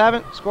Flyers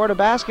haven't scored a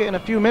basket in a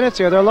few minutes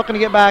here. They're looking to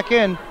get back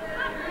in,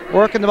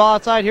 working the ball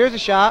outside. Here's a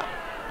shot,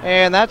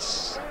 and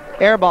that's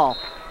air ball,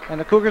 and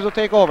the Cougars will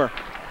take over.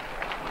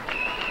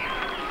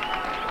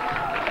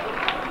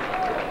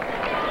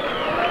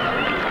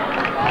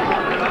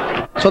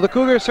 So the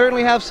Cougars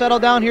certainly have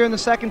settled down here in the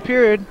second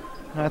period.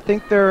 I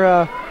think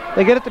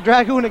they get it to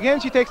Dragoon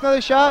again. She takes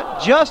another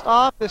shot, just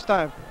off this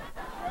time.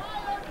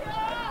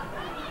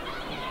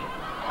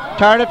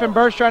 Tardif and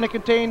Birch trying to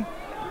contain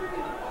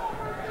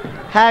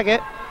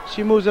Haggett.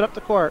 She moves it up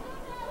the court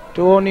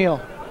to O'Neill.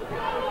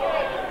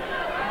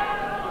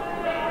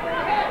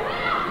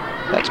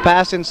 That's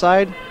pass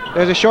inside.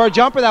 There's a short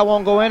jumper that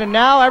won't go in, and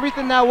now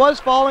everything that was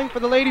falling for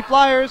the Lady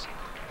Flyers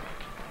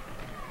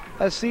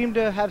has seemed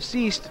to have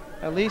ceased,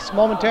 at least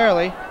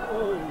momentarily.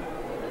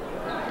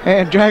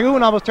 And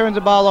Dragoon almost turns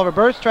the ball over.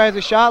 Birch tries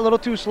a shot, a little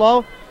too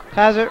slow,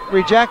 has it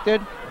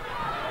rejected.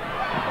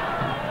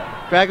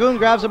 Dragoon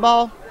grabs the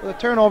ball with a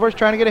turnover,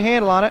 trying to get a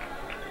handle on it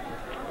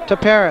to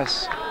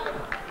Paris.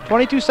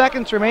 22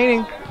 seconds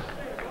remaining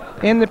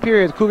in the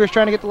period. The Cougars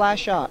trying to get the last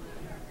shot.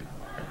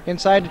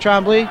 Inside to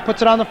Tremblay,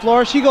 puts it on the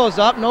floor. She goes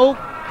up, no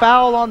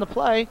foul on the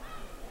play.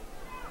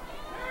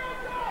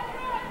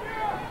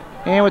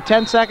 And with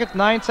 10 seconds,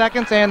 9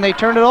 seconds, and they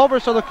turn it over,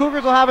 so the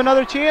Cougars will have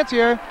another chance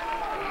here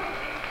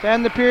to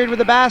end the period with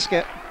a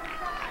basket.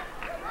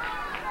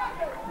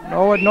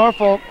 Norwood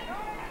Norfolk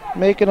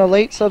making a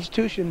late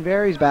substitution.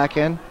 Varies back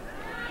in,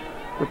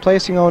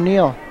 replacing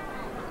O'Neill.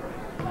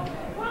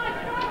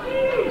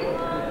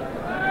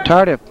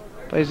 Tardif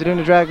plays it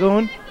into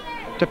Dragoon.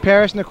 To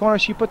Paris in the corner.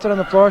 She puts it on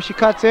the floor. She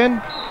cuts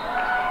in.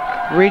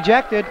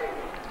 Rejected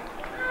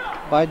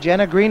by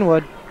Jenna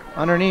Greenwood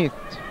underneath.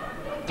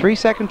 3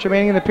 seconds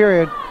remaining in the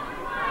period.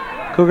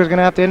 Cougars going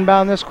to have to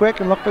inbound this quick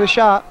and look for the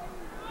shot.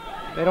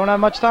 They don't have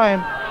much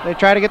time. They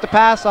try to get the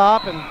pass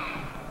off, and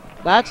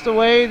that's the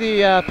way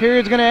the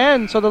period's going to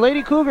end. So the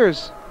Lady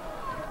Cougars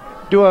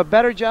do a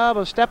better job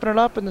of stepping it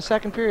up in the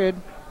second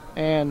period,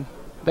 and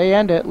they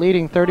end it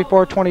leading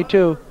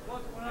 34-22.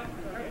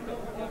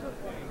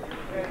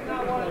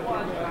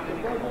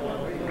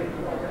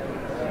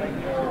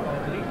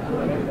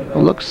 It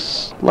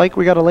looks like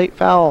we got a late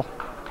foul.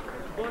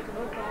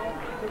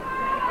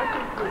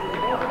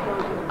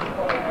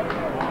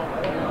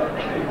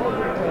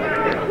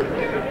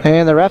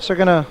 And the refs are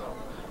going to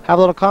have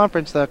a little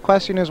conference. The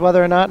question is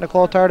whether or not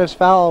Nicole Tardif's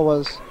foul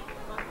was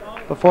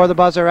before the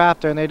buzzer or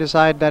after, and they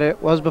decide that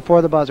it was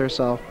before the buzzer,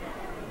 so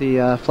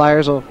the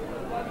Flyers will...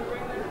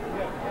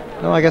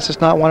 No, I guess it's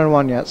not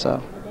 1-1 yet,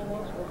 so...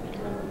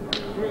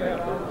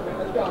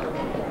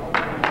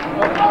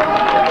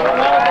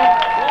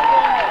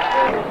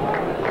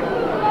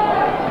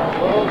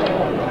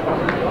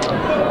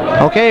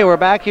 Okay, we're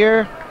back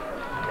here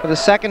for the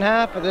second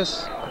half of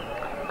this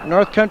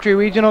North Country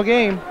Regional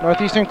game.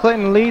 Northeastern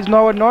Clinton leads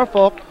Norwood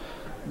Norfolk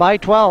by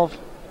 12.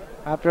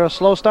 After a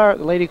slow start,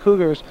 the Lady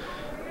Cougars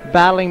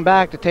battling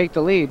back to take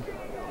the lead.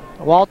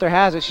 Walter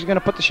has it. She's going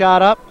to put the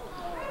shot up.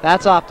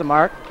 That's off the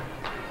mark.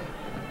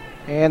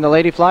 And the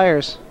Lady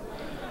Flyers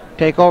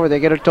take over. They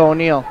get it to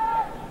O'Neill.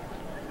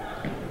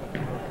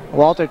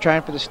 Walter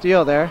trying for the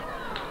steal there.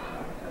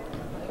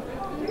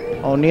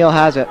 O'Neill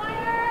has it.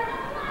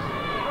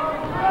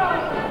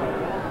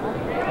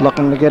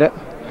 Looking to get it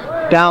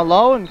down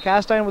low, and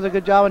Castine with a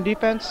good job on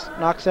defense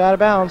knocks it out of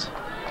bounds.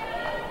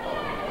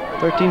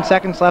 13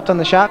 seconds left on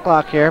the shot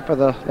clock here for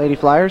the Lady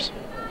Flyers.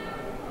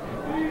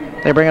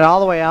 They bring it all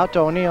the way out to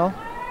O'Neill.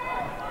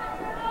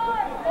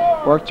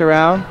 Worked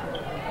around.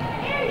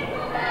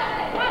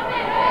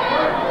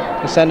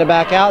 They send it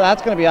back out.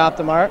 That's going to be off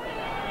the mark.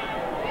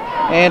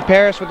 And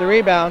Paris with the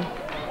rebound.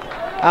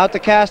 Out to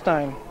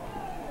Castine.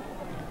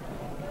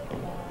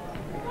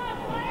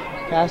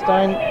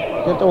 Castine,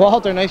 get to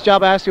Walter. Nice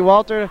job, Ashley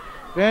Walter.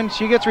 Then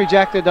she gets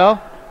rejected, though.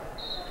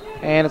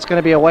 And it's going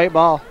to be a white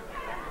ball.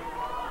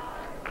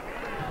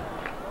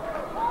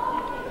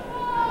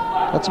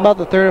 That's about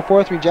the third or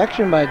fourth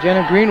rejection by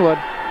Jenna Greenwood.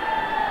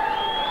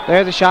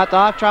 There's a shot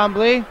off.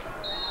 Tremblay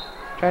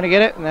trying to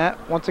get it, and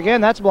that, once again,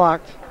 that's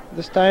blocked.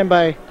 This time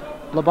by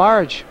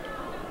LaBarge.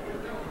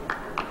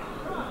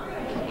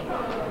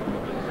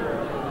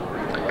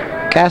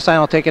 Castine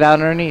will take it out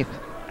underneath.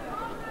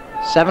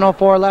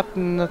 7:04 left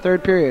in the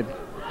third period.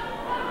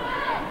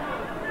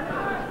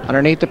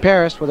 Underneath to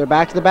Paris with her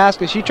back to the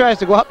basket. She tries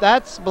to go up.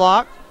 That's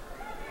blocked.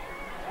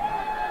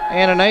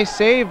 And a nice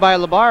save by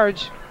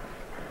Labarge.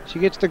 She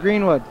gets to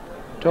Greenwood.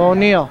 To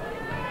O'Neill.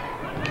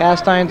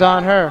 Castine's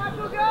on her.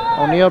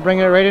 O'Neill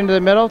bringing it right into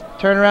the middle.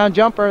 Turnaround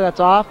jumper. That's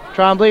off.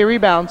 Tremblay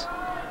rebounds.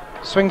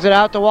 Swings it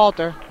out to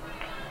Walter.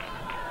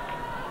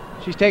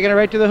 She's taking it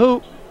right to the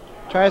hoop.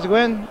 Tries to go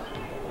in.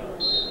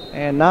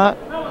 And not.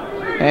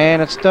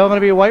 And it's still going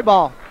to be a white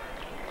ball.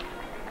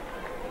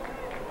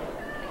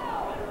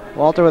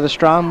 Walter with a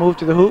strong move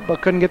to the hoop,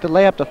 but couldn't get the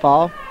layup to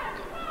fall.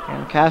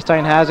 And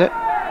Castine has it.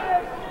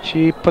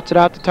 She puts it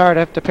out to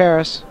Tardif, to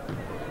Paris.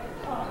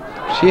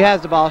 She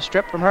has the ball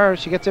stripped from her.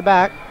 She gets it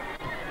back.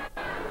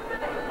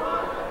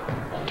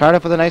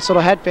 Tardif with a nice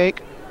little head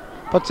fake.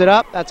 Puts it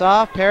up. That's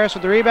off. Paris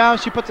with the rebound.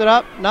 She puts it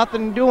up.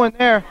 Nothing doing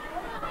there.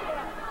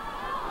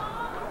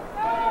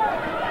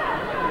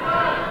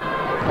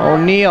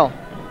 O'Neill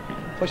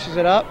pushes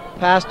it up.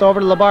 Passed over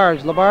to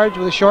Labarge. Labarge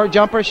with a short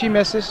jumper. She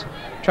misses.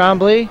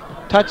 Tremblay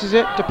touches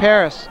it to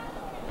Paris.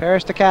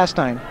 Paris to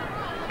Castine.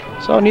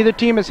 So neither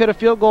team has hit a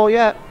field goal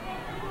yet.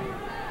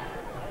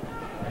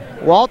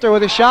 Walter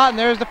with a shot, and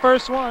there's the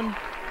first one.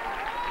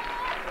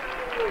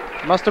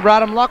 Must have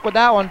brought him luck with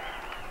that one.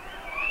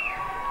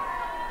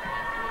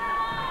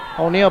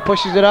 O'Neill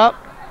pushes it up.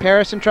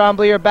 Paris and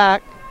Tremblay are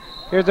back.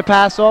 Here's the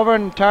pass over,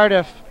 and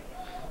Tardif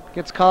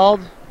gets called.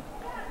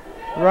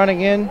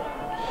 Running in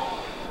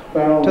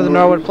to the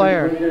Norwood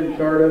player.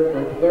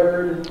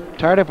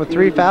 Tardif with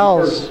 3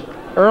 fouls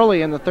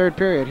early in the third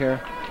period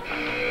here.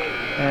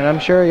 And I'm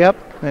sure, yep,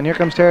 and here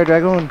comes Tara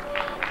Dragoon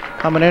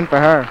coming in for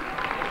her.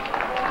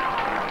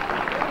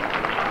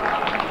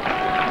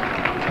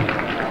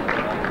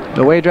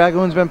 The way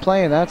Dragoon's been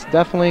playing, that's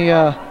definitely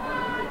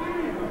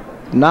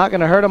not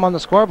going to hurt him on the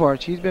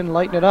scoreboard. She's been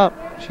lighting it up.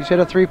 She's hit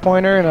a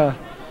 3-pointer and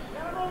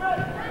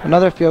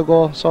another field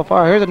goal so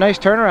far. Here's a nice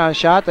turnaround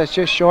shot that's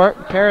just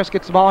short. Paris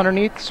gets the ball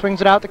underneath,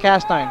 swings it out to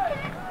Castine.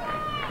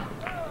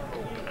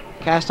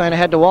 Castine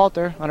ahead to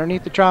Walter,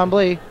 underneath the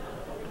Tremblay.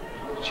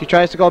 She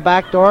tries to go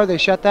back door. They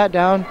shut that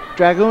down.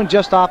 Dragoon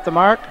just off the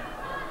mark.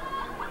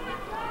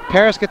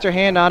 Paris gets her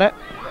hand on it.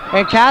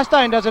 And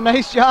Castine does a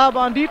nice job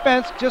on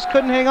defense. Just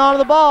couldn't hang on to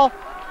the ball.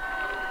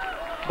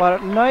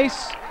 But a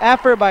nice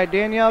effort by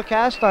Danielle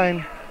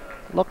Castine.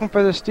 Looking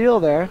for the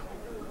steal there.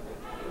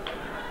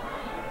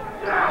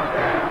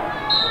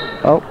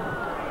 Oh,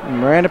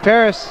 Miranda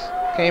Paris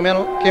came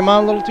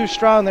on a little too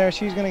strong there.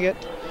 She's going to get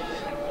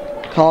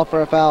called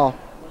for a foul.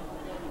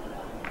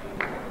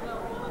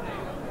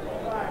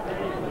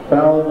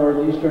 Foul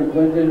Northeastern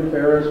Clinton.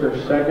 Paris her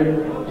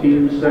second,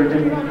 team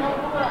second.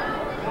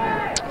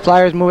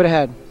 Flyers move it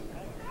ahead.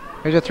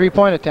 Here's a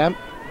 3-point attempt.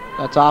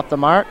 That's off the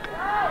mark.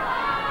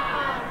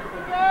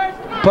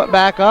 Put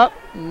back up.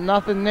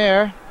 Nothing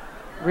there.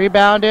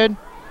 Rebounded.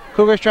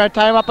 Cougars trying to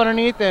tie him up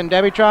underneath, and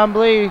Debbie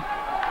Tremblay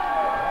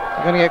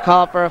are going to get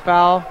called for a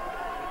foul.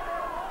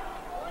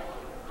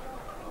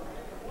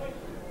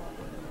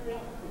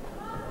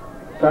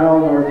 Foul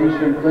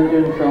Northeastern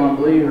Clinton.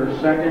 Tremblay her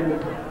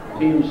second,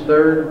 team's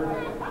third.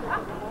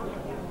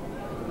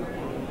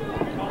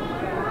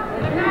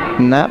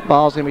 And that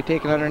ball's going to be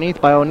taken underneath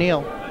by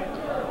O'Neill.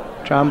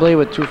 Tremblay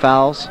with 2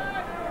 fouls.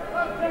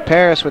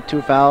 Paris with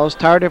 2 fouls.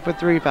 Tardif with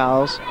 3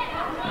 fouls.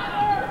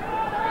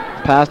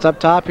 Passed up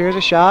top. Here's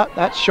a shot.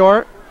 That's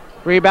short.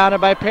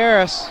 Rebounded by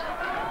Paris.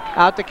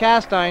 Out to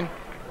Castine.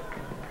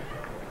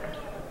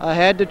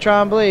 Ahead to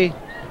Tremblay.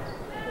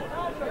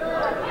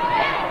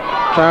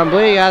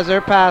 Tremblay has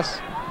her pass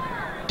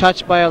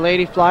touched by a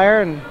Lady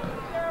Flyer and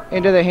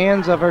into the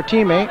hands of her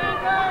teammate.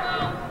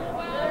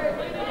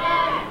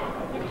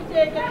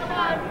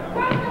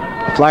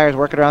 The Flyers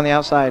working around the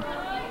outside.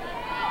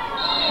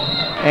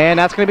 And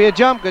that's going to be a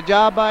jump. Good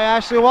job by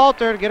Ashley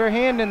Walter to get her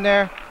hand in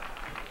there.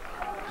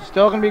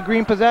 Still going to be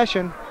green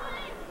possession.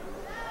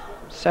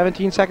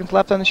 17 seconds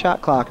left on the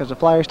shot clock as the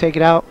Flyers take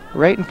it out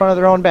right in front of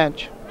their own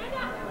bench.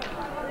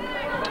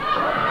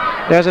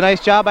 There's a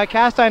nice job by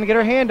Castine to get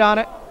her hand on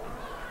it.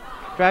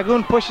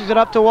 Dragoon pushes it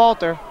up to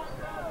Walter.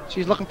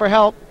 She's looking for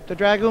help to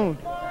Dragoon.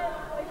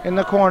 In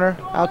the corner,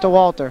 out to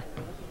Walter.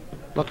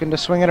 Looking to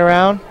swing it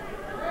around.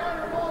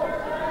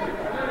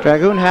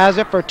 Dragoon has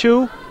it for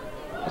 2.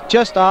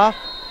 Just off.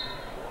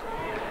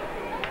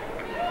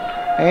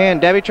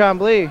 And Debbie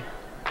Tremblay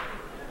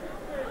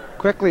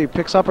quickly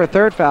picks up her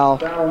 3rd foul.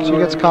 She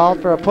gets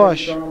called for a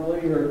push.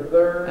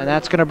 And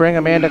that's going to bring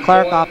Amanda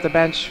Clark off the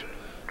bench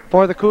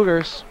for the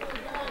Cougars.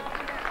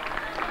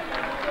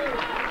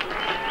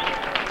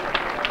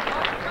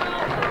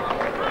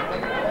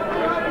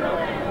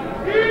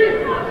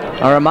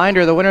 A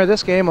reminder, the winner of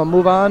this game will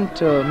move on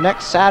to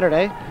next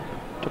Saturday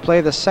to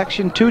play the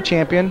Section 2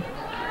 champion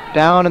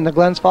down in the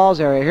Glens Falls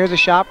area. Here's a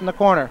shot from the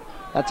corner.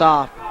 That's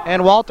off.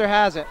 And Walter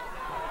has it.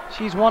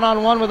 She's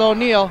one-on-one with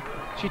O'Neill.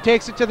 She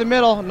takes it to the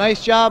middle.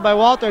 Nice job by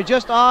Walter.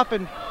 Just off,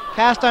 and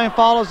Castine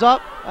follows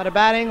up at a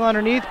bad angle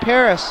underneath.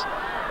 Paris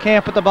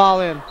can't put the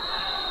ball in.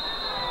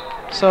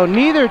 So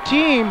neither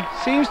team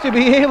seems to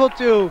be able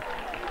to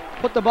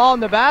put the ball in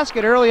the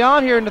basket early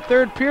on here in the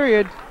third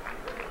period.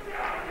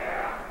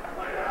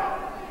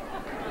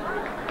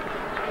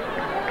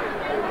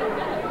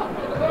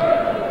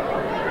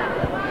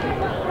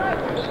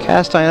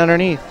 Castine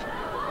underneath.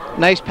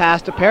 Nice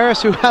pass to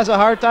Paris, who has a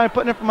hard time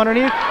putting it from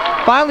underneath.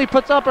 Finally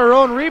puts up her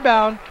own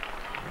rebound.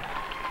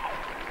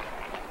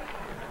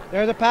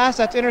 There's a pass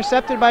that's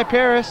intercepted by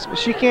Paris, but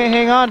she can't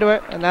hang on to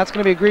it, and that's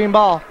going to be a green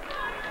ball.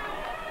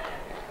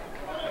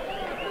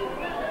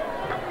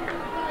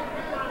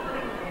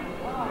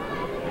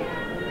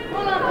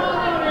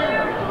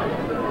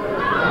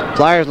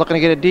 Flyers looking to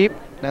get it deep,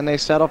 then they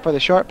settle for the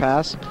short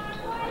pass.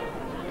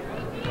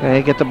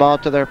 They get the ball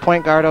to their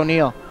point guard,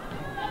 O'Neill.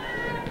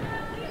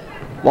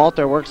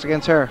 Walter works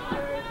against her.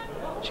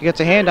 She gets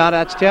a hand on it,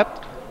 that's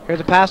tipped. Here's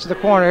a pass to the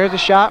corner. Here's a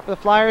shot for the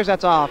Flyers,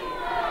 that's off.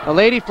 The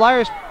Lady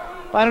Flyers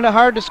finding it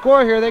hard to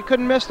score here. They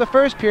couldn't miss the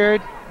first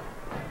period.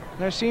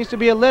 There seems to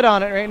be a lid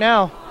on it right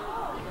now.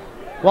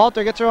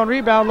 Walter gets her own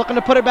rebound, looking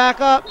to put it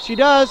back up. She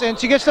does, and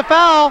she gets the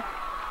foul.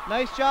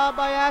 Nice job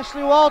by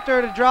Ashley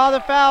Walter to draw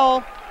the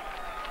foul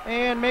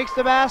and makes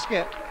the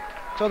basket.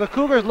 So the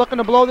Cougars looking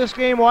to blow this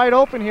game wide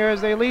open here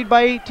as they lead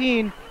by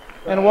 18,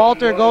 and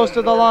Walter goes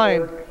to the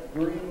line.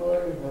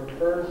 Greenwood, her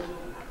first,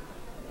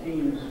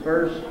 team's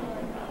first.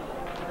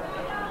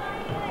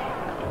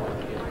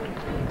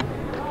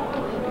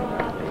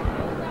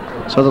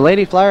 So the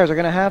Lady Flyers are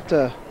going to have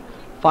to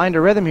find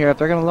a rhythm here if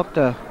they're going to look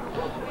to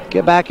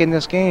get back in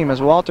this game, as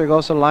Walter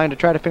goes to the line to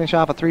try to finish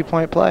off a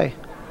three-point play.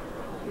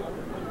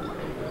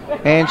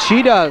 And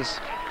she does.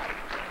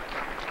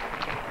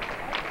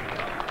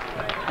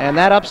 And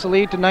that ups the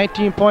lead to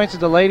 19 points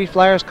as the Lady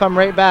Flyers come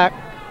right back.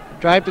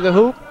 Drive to the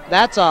hoop.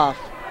 That's off.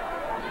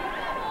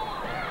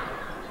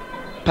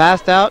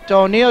 Passed out to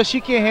O'Neill. She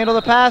can't handle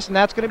the pass, and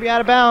that's going to be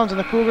out of bounds. And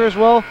the Cougars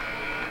will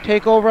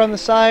take over on the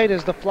side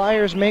as the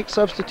Flyers make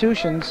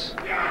substitutions.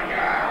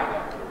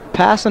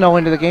 Passano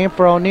into the game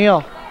for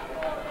O'Neill.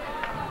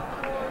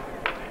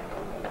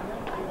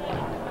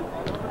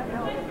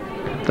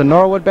 The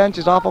Norwood bench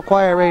is awful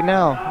quiet right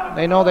now.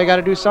 They know they got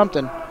to do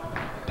something.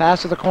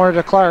 Pass to the corner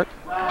to Clark,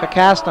 to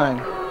Castine.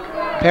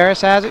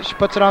 Paris has it. She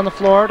puts it on the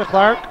floor to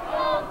Clark.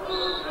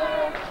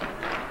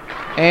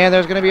 And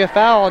there's going to be a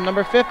foul on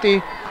number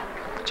 50,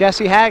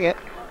 Jesse Haggett,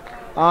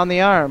 on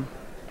the arm.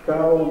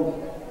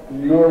 Foul,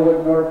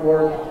 Norwood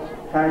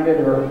Norfolk, Haggett,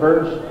 her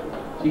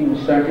first, team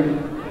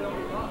second.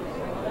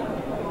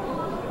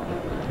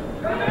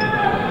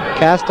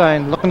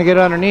 Castine looking to get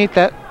underneath.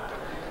 That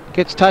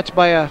gets touched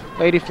by a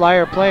Lady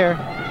Flyer player.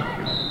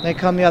 They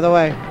come the other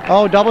way.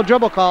 Oh, double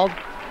dribble called.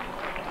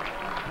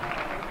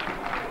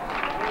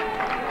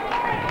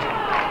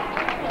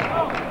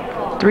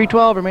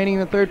 .312 remaining in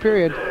the third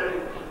period.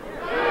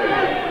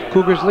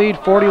 Cougars lead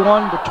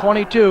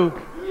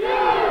 41-22.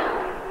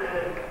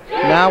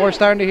 Now we're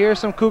starting to hear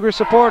some Cougar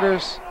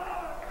supporters.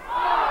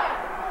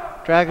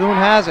 Dragoon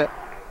has it.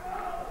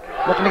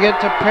 Looking to get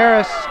it to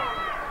Paris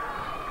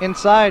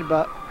inside,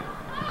 but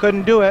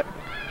couldn't do it.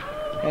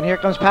 And here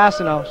comes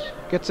Passano.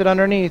 Gets it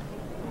underneath.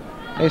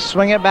 They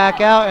swing it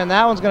back out, and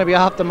that one's going to be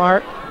off the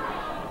mark.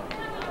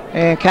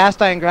 And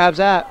Castine grabs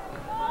that.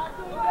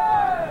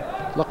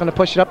 Looking to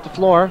push it up the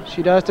floor.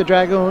 She does to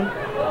Dragoon.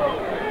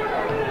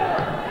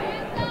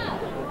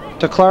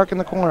 To Clark in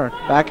the corner.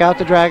 Back out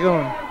to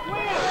Dragoon.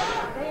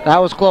 That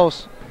was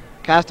close.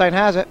 Castine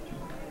has it.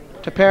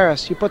 To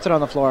Paris. She puts it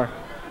on the floor.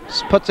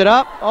 Puts it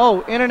up.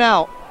 Oh, in and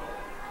out.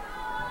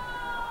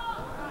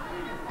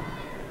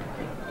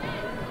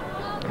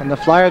 And the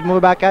Flyers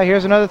move back out.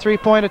 Here's another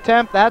three-point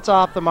attempt. That's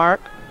off the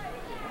mark.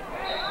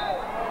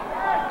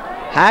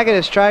 Haggett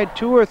has tried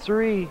 2 or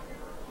 3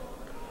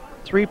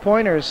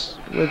 three-pointers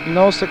with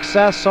no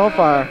success so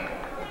far.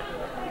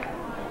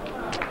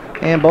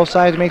 And both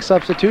sides make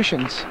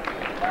substitutions.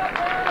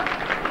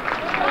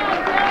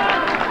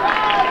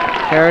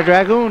 Kara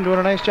Dragoon doing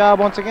a nice job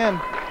once again.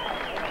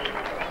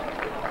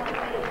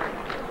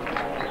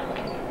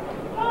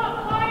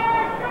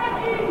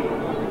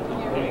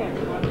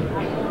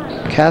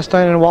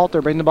 Castine and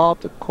Walter bring the ball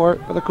up the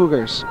court for the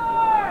Cougars.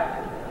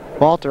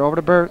 Walter over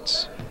to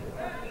Burtz.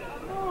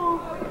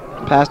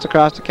 Passed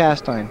across to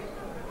Castine.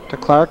 To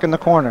Clark in the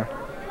corner.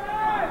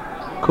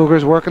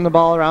 Cougars working the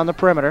ball around the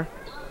perimeter.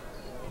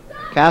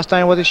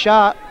 Castine with a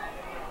shot.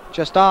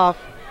 Just off.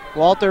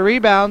 Walter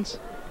rebounds.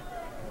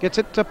 Gets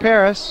it to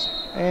Paris.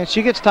 And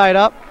she gets tied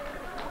up.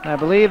 And I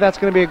believe that's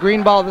going to be a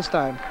green ball this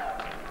time.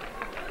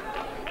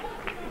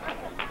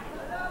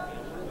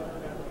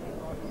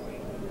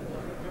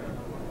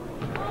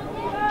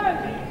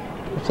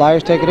 The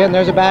Flyers take it in.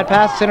 There's a bad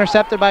pass. It's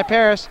intercepted by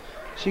Paris.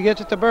 She gets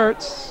it to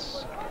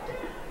Burtz.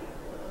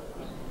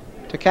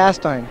 To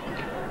Castine.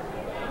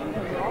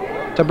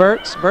 To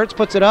Burtz. Burtz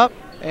puts it up.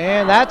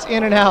 And that's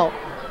in and out.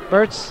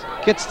 Burtz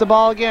gets the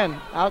ball again.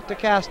 Out to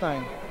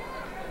Castine.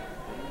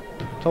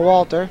 To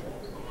Walter.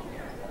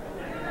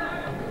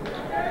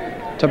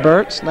 To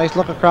Burtz. Nice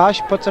look across.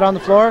 She puts it on the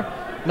floor.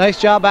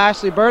 Nice job,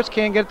 Ashley Burtz.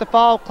 Can't get it to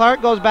fall.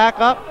 Clark goes back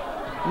up.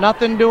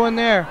 Nothing doing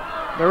there.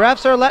 The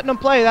refs are letting them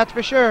play, that's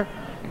for sure.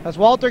 As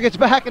Walter gets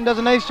back and does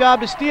a nice job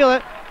to steal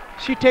it.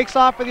 She takes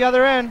off for the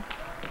other end.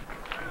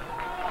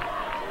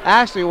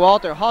 Ashley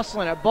Walter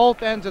hustling at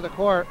both ends of the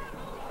court.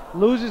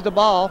 Loses the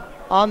ball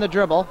on the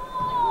dribble.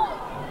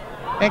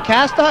 And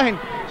Castine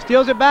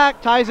steals it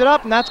back, ties it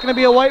up, and that's going to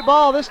be a white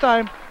ball this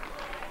time.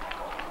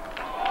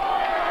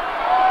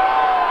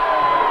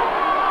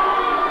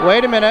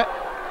 Wait a minute.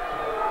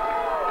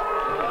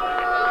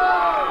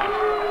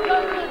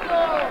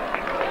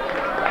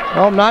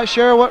 Well, I'm not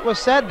sure what was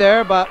said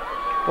there, but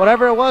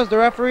whatever it was, the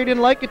referee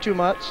didn't like it too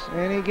much,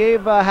 and he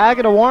gave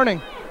Haggett a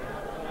warning.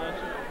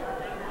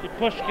 She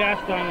pushed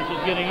Castine as she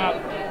was getting up.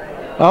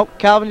 Oh,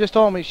 Calvin just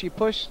told me she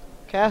pushed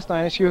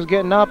Castine as she was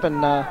getting up,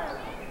 and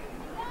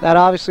that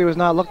obviously was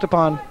not looked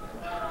upon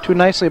too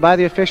nicely by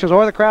the officials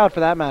or the crowd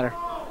for that matter.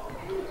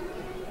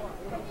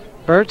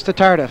 Burtz to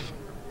Tardif.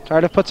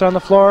 Tardif puts it on the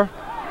floor.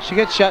 She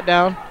gets shut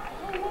down.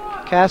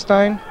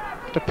 Castine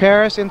to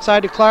Paris,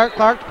 inside to Clark.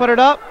 Clark to put it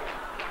up.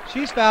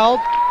 She's fouled,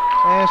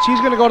 and she's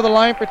going to go to the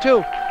line for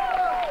 2.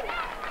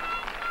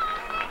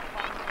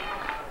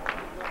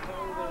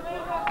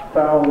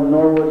 Foul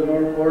Norwood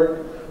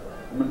Norfolk.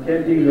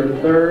 McKenty, her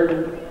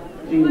third.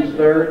 Team's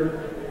third.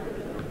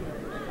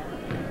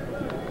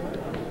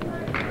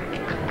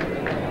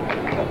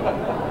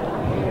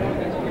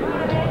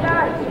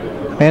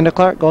 Amanda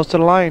Clark goes to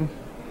the line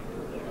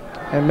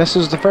and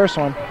misses the first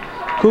one.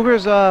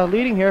 Cougars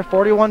leading here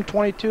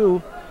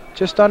 41-22,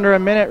 just under a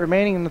minute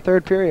remaining in the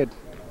third period.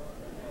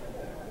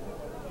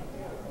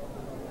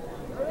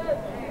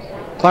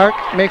 Clark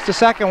makes the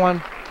second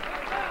one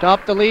to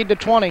up the lead to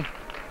 20.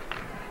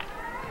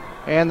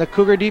 And the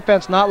Cougar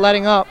defense not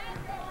letting up.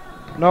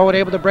 Norwood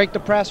able to break the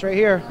press right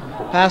here.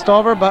 Passed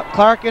over, but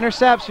Clark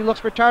intercepts. She looks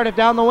for Tardif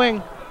down the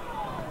wing.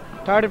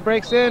 Tardif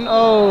breaks in.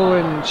 Oh,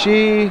 and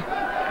she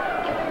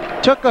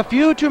took a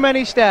few too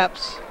many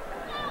steps.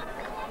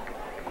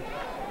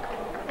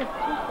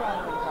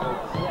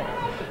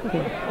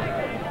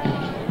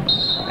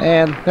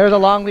 And there's a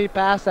long lead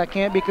pass that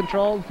can't be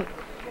controlled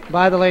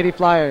by the Lady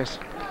Flyers.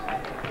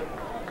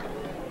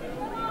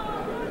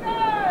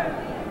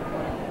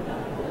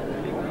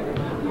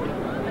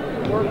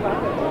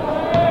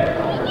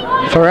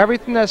 For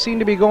everything that seemed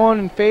to be going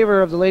in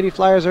favor of the Lady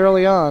Flyers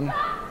early on,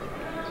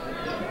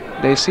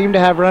 they seem to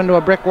have run to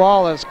a brick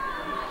wall as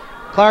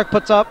Clark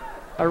puts up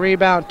a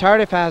rebound.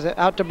 Tardif has it,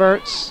 out to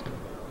Burtz.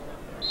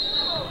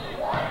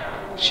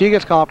 She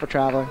gets called for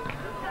traveling.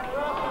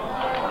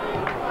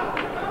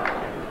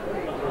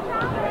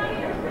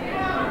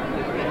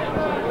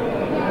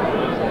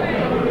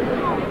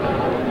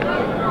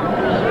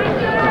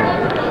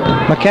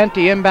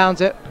 McKenty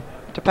inbounds it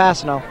to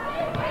Passano.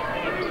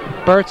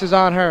 Burtz is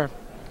on her.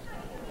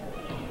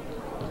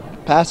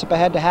 Pass up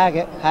ahead to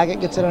Haggett.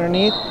 Haggett gets it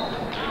underneath.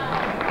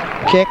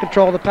 Can't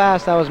control the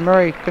pass. That was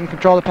Murray. Couldn't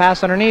control the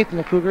pass underneath, and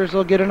the Cougars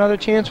will get another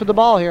chance with the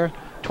ball here.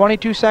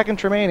 22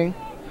 seconds remaining.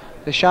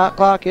 The shot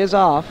clock is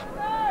off.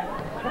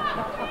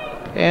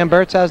 And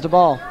Burtz has the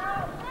ball.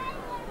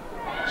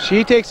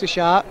 She takes a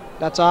shot.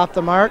 That's off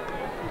the mark.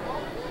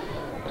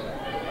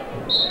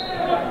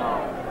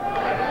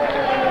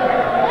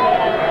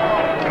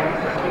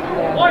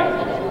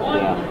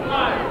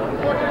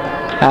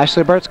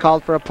 Ashley Burtz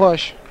called for a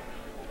push.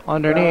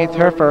 Underneath,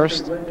 her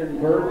first.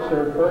 Burtz,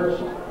 her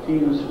first.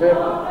 Team's fifth.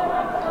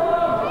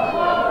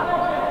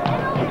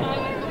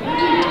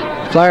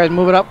 Flyers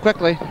move it up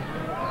quickly.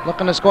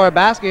 Looking to score a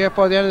basket here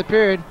for the end of the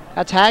period.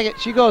 That's Haggett.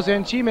 She goes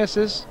in. She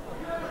misses.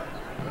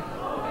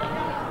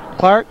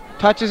 Clark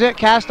touches it.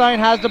 Castine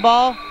has the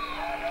ball.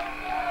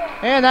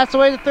 And that's the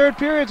way the third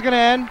period's going to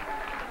end.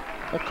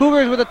 The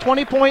Cougars with a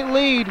 20-point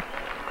lead.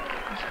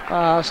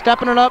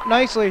 Stepping it up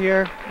nicely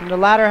here in the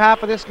latter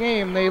half of this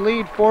game. They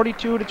lead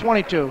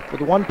 42-22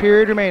 with 1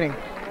 period remaining.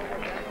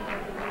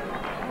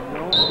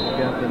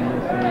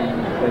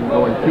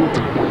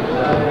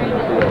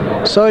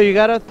 So you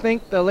got to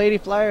think the Lady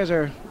Flyers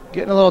are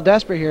getting a little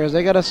desperate here as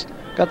they got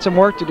some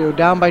work to do.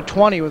 Down by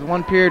 20 with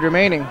 1 period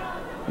remaining.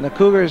 And the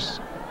Cougars,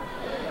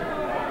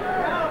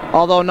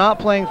 although not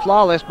playing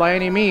flawless by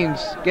any means,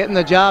 getting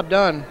the job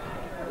done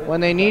when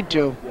they need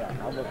to.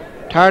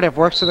 Tardif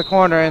works to the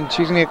corner, and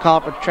she's going to get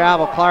called for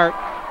travel. Clark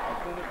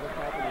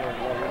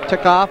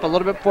took off a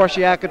little bit before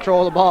she had control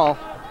of the ball.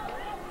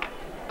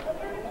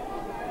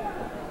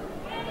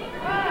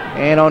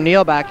 And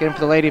O'Neal back in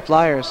for the Lady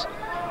Flyers.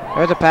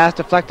 There's a pass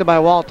deflected by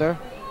Walter.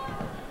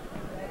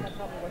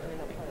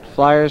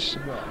 Flyers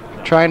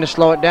trying to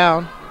slow it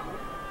down.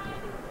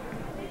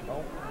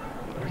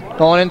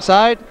 Going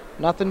inside,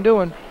 nothing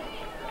doing.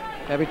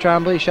 Debbie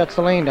Trombley shuts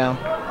the lane down.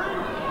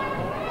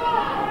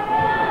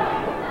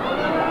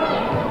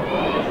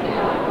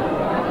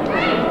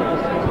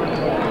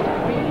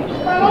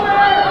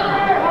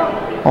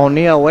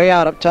 O'Neal way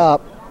out up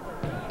top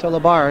to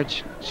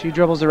LaBarge. She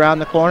dribbles around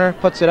the corner,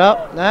 puts it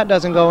up. That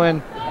doesn't go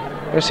in.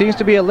 There seems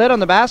to be a lid on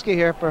the basket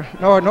here for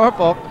Norwood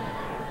Norfolk.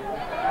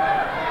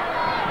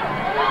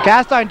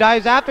 Castine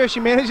dives after. She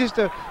manages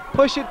to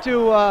push it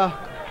to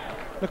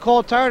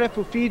Nicole Tardif,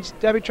 who feeds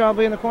Debbie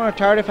Trombley in the corner.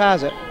 Tardif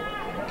has it.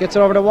 Gets it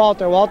over to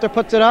Walter. Walter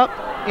puts it up,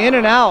 in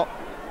and out.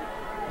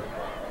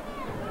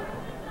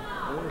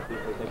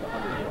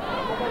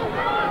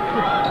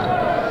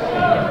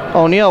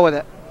 O'Neill with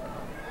it.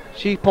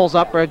 She pulls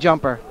up for a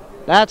jumper.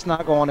 That's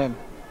not going in.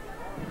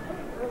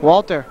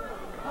 Walter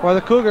for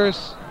the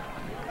Cougars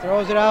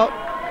throws it out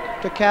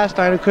to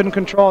Castine, who couldn't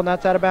control, and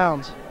that's out of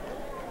bounds.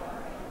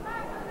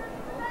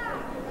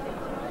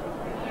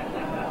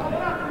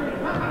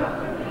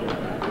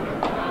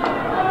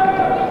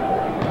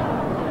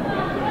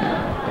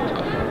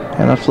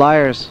 And the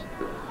Flyers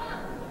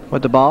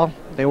with the ball.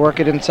 They work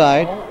it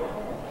inside.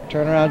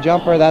 Turnaround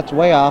jumper, that's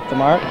way off the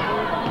mark.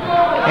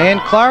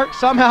 And Clark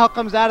somehow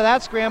comes out of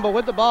that scramble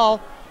with the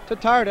ball to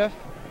Tardif.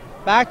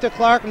 Back to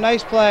Clark,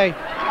 nice play.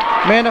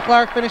 Amanda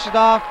Clark finishes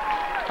off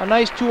a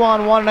nice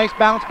 2-on-1, nice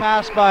bounce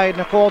pass by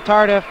Nicole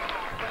Tardif.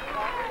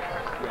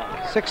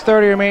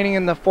 6:30 remaining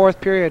in the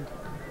fourth period.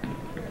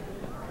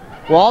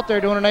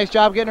 Walter doing a nice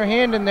job getting her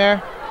hand in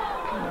there,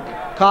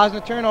 causing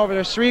a turnover.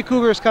 There's 3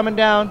 Cougars coming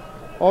down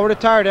over to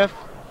Tardif.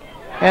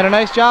 And a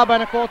nice job by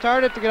Nicole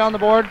Tardif to get on the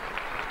board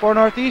for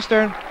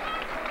Northeastern.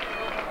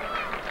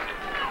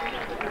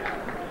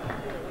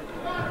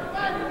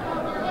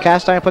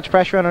 Castine puts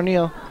pressure on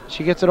O'Neill.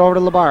 She gets it over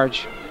to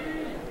Labarge.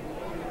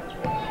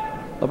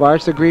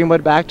 Labarge to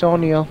Greenwood, back to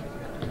O'Neill.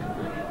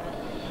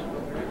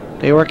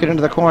 They work it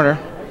into the corner.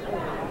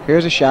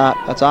 Here's a shot.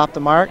 That's off the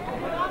mark.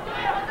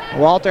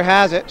 Walter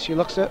has it. She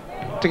looks to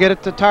get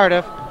it to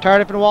Tardif.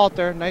 Tardif and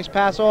Walter. Nice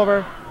pass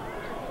over.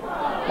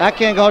 That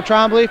can't go.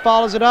 Trombley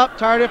follows it up.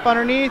 Tardif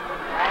underneath.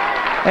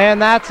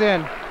 And that's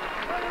in.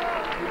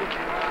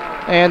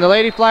 And the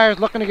Lady Flyers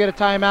looking to get a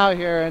timeout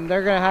here, and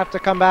they're going to have to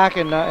come back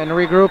and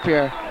regroup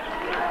here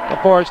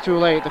before it's too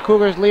late. The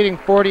Cougars leading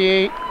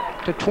 48-22,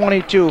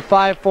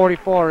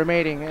 5:44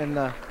 remaining in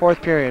the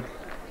fourth period.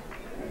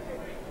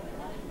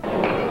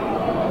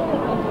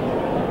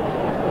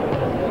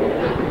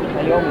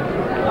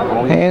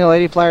 And the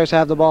Lady Flyers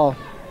have the ball.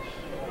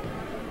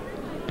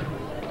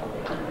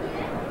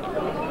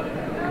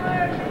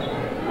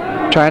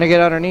 Trying to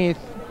get underneath.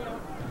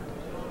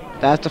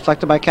 That's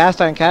deflected by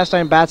Castine.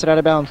 Castine bats it out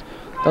of bounds.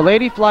 The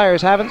Lady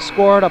Flyers haven't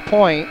scored a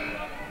point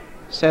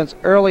since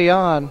early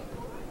on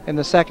in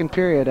the second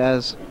period,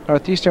 as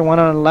Northeastern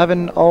went on an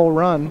 11-0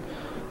 run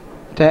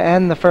to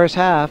end the first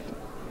half,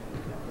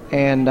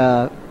 and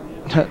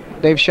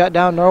they've shut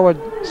down Norwood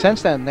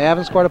since then. They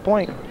haven't scored a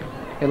point.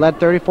 They led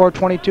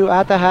 34-22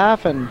 at the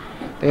half, and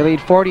they lead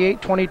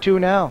 48-22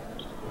 now.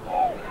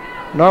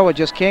 Norwood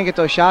just can't get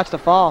those shots to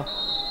fall.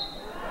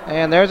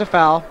 And there's a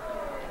foul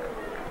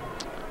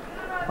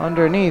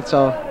underneath,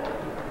 so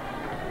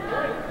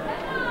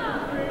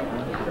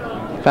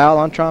foul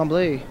on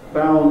Trombley.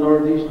 Foul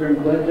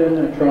Northeastern Clinton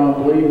and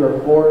Trombley, her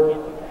fourth,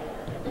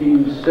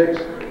 team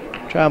sixth.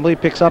 Trombley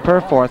picks up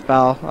her fourth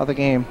foul of the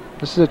game.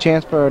 This is a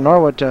chance for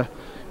Norwood to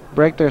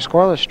break their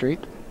scoreless streak.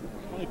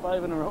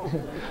 25 in a row.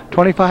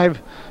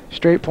 25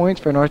 straight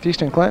points for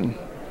Northeastern Clinton.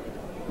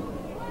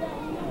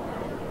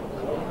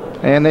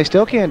 And they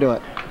still can't do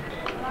it.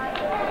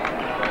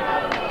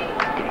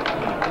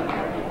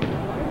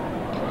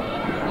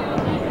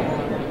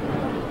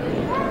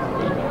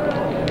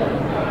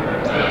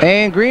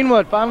 And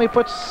Greenwood finally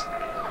puts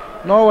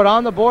Norwood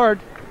on the board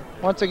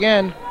once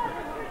again.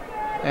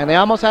 And they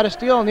almost had a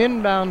steal in the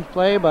inbound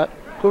play, but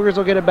Cougars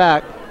will get it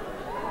back.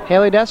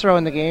 Haley Desero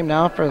in the game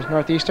now for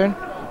Northeastern.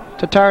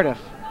 To Tardif.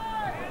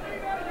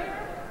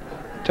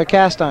 To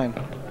Castine.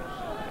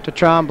 To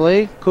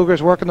Trombley.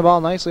 Cougars working the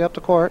ball nicely up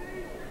the court.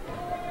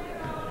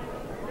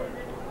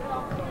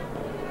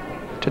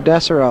 To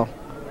Desero.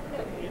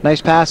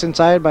 Nice pass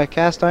inside by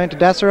Castine to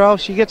Desero.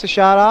 She gets a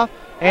shot off,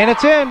 and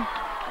it's in.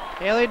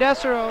 Haley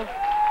Desero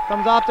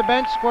comes off the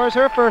bench, scores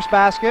her first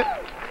basket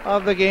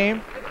of the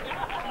game.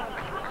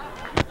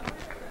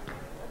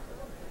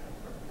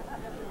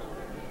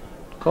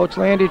 Coach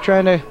Landy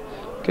trying to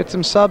get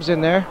some subs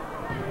in there.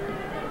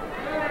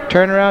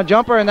 Turnaround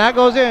jumper, and that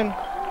goes in.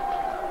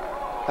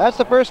 That's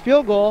the first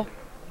field goal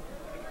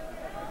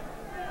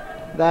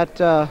that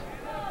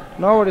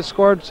Norwood has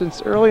scored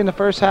since early in the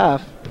first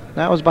half.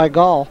 That was by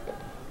Gall.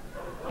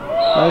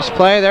 Nice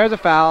play. There's a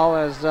foul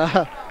as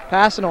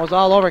Passano was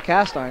all over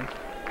Castine.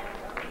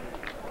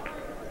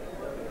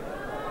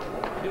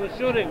 He was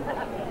shooting.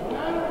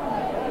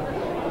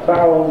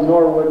 Foul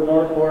Norwood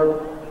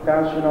Norfolk,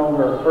 Passano,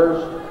 her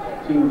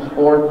first, team's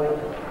fourth.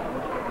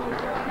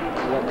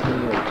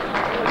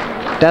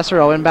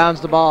 Desero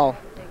inbounds the ball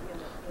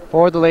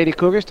for the Lady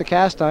Cougars to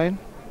Castine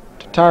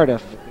to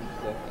Tardif.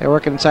 They're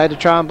working inside to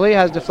Trombley,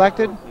 has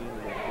deflected.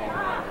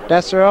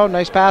 Desero,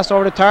 nice pass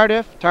over to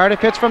Tardif. Tardif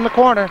hits from the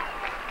corner.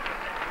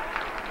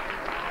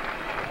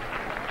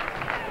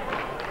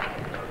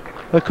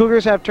 The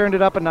Cougars have turned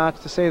it up a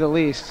notch, to say the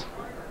least.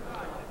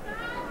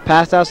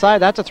 Passed outside,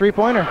 that's a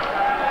three-pointer.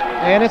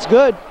 And it's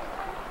good.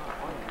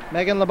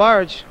 Megan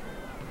Labarge.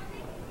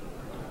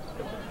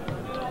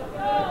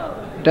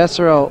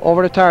 Desero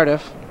over to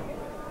Tardif.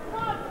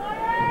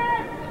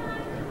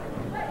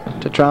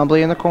 To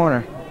Trombley in the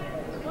corner.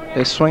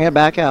 They swing it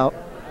back out.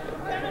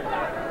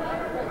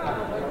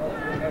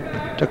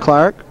 To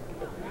Clark.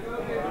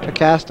 To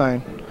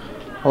Castine.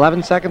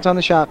 11 seconds on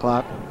the shot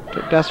clock.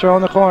 To Desero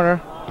in the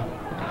corner.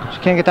 She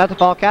can't get that to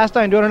fall.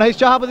 Castine doing a nice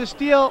job with the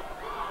steal.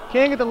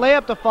 Can't get the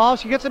layup to fall.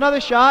 She gets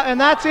another shot, and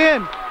that's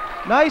in.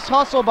 Nice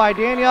hustle by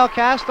Danielle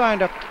Castine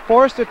to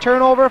force the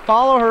turnover,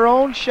 follow her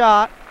own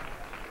shot,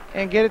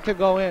 and get it to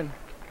go in.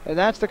 And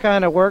that's the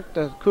kind of work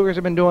the Cougars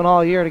have been doing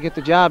all year to get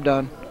the job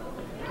done.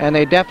 And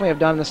they definitely have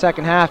done in the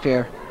second half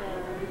here.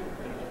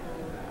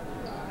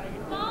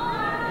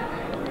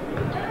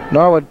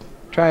 Norwood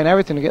trying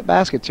everything to get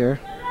baskets here.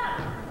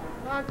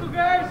 Come on,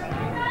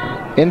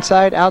 Cougars.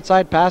 Inside,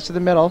 outside pass to the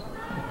middle.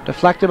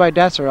 Deflected by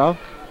Desero.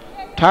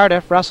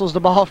 Tardif wrestles the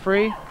ball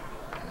free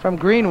from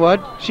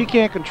Greenwood. She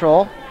can't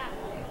control.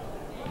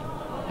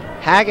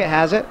 Haggett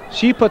has it.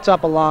 She puts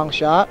up a long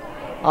shot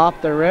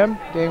off the rim.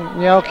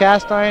 Danielle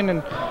Castine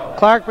and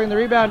Clark bring the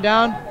rebound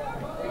down.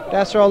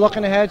 Desero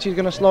looking ahead. She's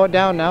going to slow it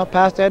down now.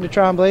 Pass ahead to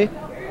Tremblay.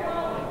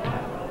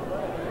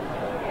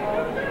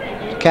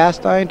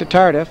 Castine to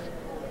Tardif.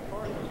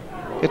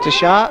 Gets a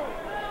shot.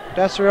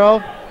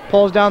 Desero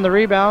pulls down the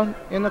rebound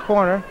in the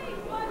corner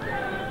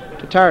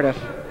to Tardif.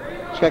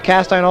 She's got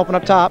Castine open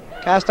up top.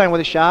 Castine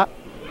with a shot.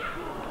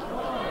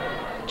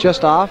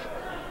 Just off.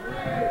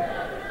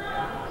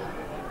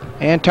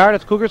 And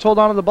Tardif, Cougars hold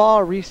on to the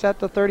ball, reset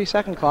the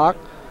 30-second clock.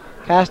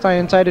 Castine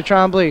inside to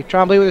Tremblay.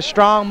 Tremblay with a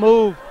strong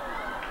move.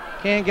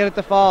 Can't get it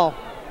to fall.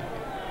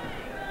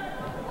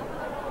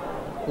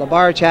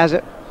 Labarge has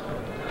it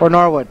for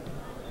Norwood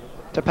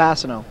to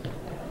Passano.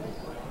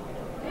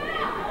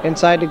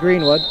 Inside to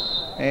Greenwood,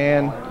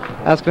 and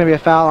that's going to be a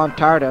foul on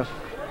Tardif.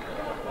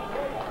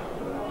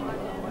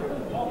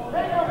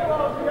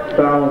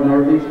 Foul on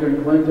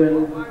Northeastern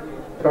Clinton.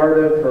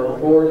 Tardif, her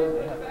fourth.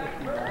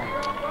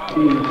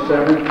 Team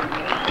 7.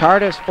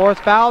 Tardif's fourth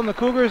foul, and the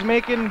Cougars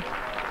making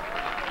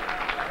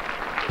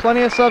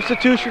plenty of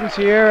substitutions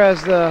here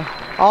as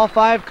all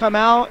five come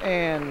out,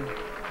 and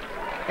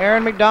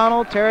Erin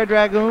McDonald, Tara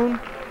Dragoon,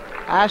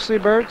 Ashley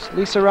Burtz,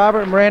 Lisa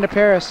Robert, and Miranda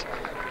Paris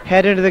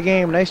head into the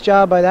game. Nice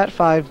job by that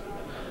five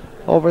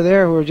over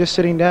there who are just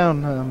sitting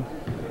down,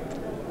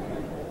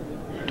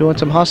 doing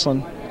some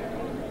hustling.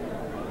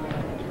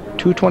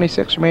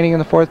 2:26 remaining in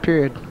the fourth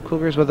period.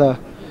 Cougars with a,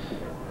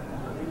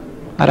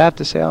 I'd have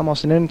to say,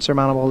 almost an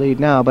insurmountable lead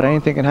now, but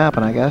anything can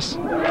happen, I guess.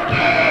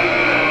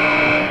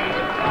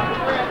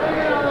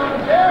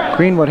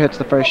 Greenwood hits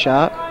the first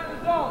shot.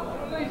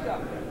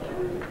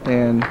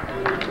 And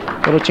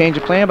a little change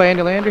of plan by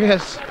Andy Landry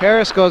as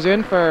Paris goes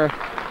in for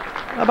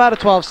about a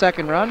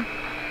 12-second run.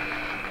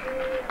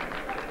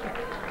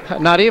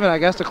 Not even, I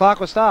guess the clock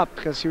was stopped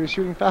because she was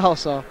shooting foul,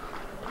 so.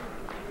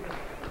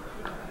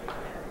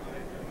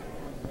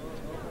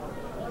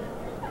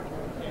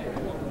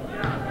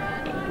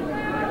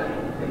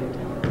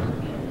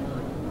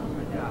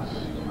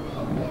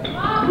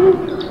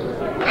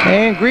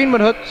 And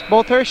Greenwood hooks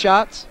both her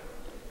shots.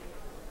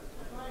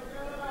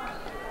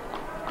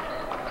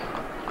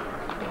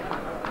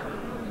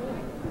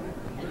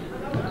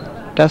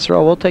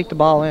 Desero will take the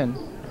ball in.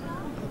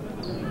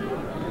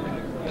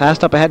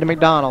 Passed up ahead to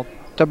McDonald,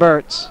 to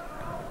Burtz.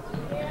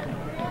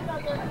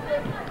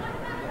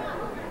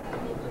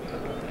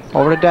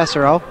 Over to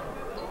Desero.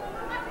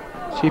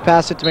 She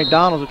passed it to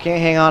McDonald, who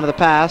can't hang on to the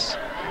pass.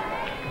 Hands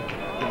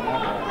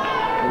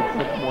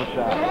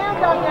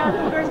out there,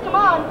 Cougars, come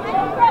on.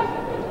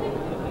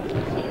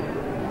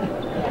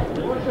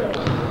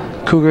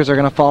 Cougars are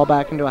going to fall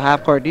back into a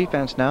half-court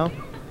defense now.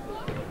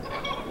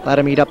 Let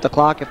them eat up the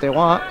clock if they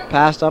want.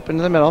 Passed up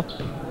into the middle.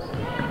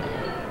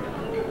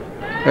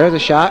 There's a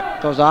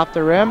shot. Goes off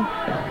the rim.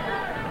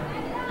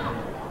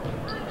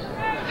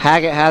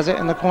 Haggett has it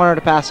in the corner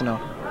to Passano.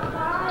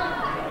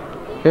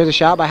 Here's a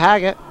shot by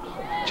Haggett.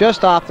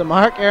 Just off the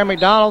mark. Erin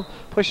McDonald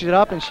pushes it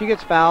up and she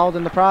gets fouled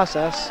in the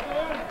process.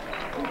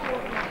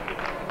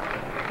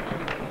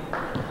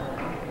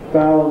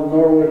 Foul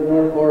Norwood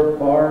Norfolk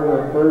bar,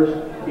 her first,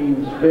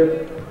 team's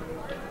fifth.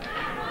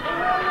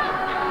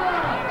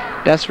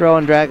 Desero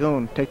and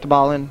Dragoon take the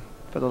ball in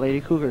for the Lady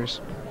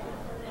Cougars.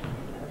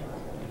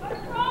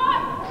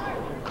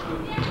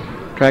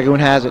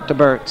 Dragoon has it to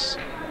Burtz.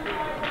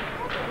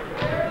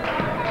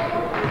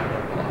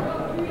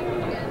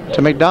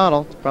 To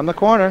McDonald from the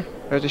corner.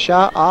 There's a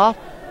shot off.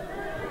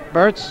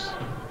 Burtz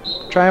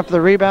trying for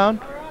the rebound.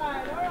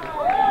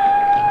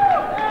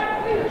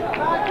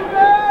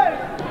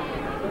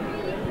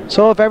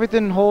 So if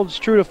everything holds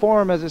true to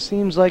form as it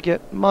seems like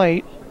it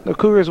might, the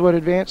Cougars would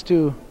advance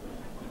to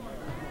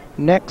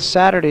next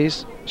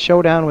Saturday's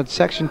showdown with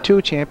Section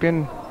 2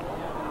 champion,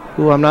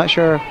 who I'm not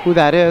sure who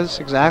that is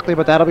exactly,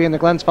 but that'll be in the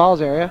Glens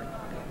Falls area.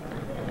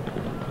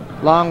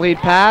 Long lead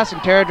pass,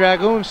 and Tara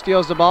Dragoon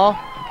steals the ball,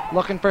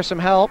 looking for some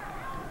help.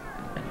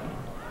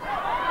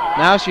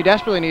 Now she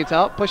desperately needs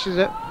help, pushes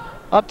it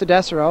up to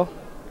Desero,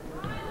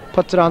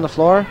 puts it on the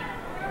floor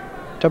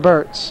to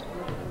Burtz.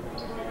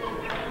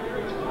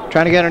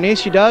 Trying to get underneath,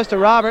 she does, to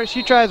Robert.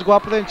 She tries to go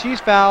up with it, and she's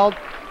fouled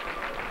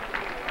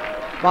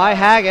by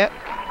Haggett.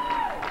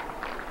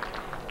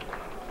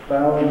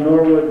 Foul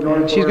Norwood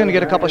Norfolk. She's going to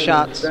get a couple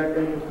shots.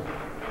 Second,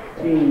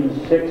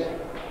 team 6.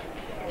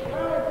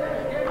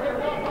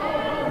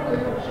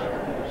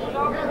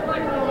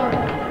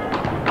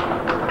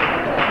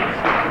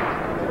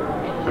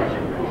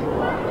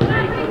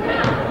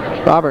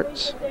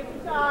 Roberts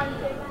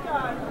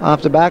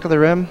off the back of the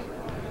rim.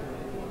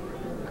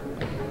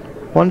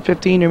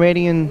 1:15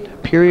 remaining in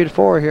period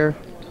 4 here.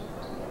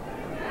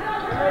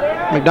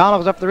 McDonald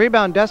goes up the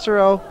rebound.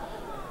 Desero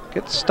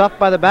gets stuffed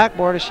by the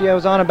backboard as she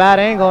was on a bad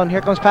angle, and here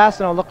comes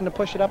Passano looking to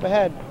push it up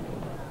ahead.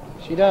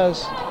 She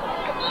does.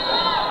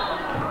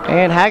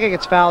 And Haggett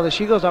gets fouled as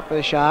she goes up for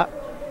the shot.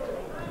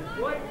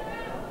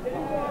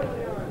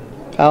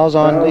 Foul's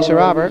on Lisa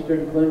Robert.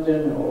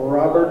 Clinton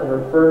Robert,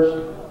 her first,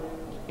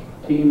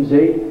 team's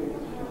 8th.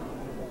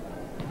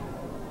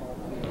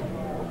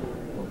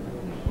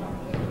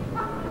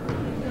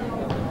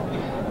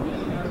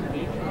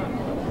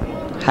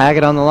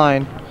 Haggett on the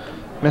line.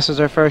 Misses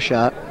her first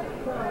shot.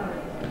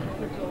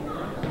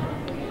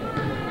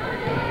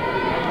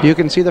 You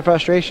can see the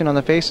frustration on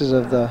the faces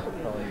of the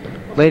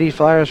Lady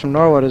Flyers from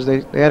Norwood as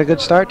they had a good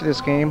start to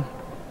this game,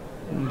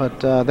 but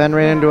then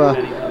ran into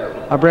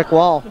a brick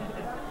wall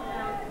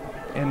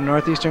in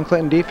Northeastern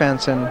Clinton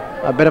defense and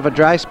a bit of a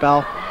dry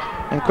spell,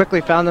 and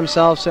quickly found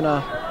themselves in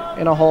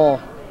a hole.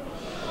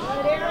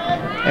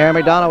 Erin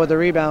McDonald with the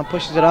rebound,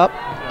 pushes it up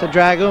to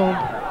Dragoon.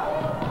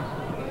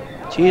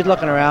 She's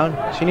looking around.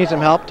 She needs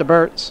some help to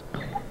Burtz.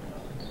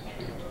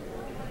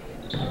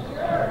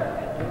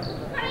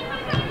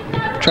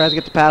 Tries to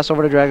get the pass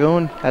over to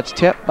Dragoon. That's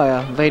tipped by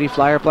a Lady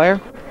Flyer player.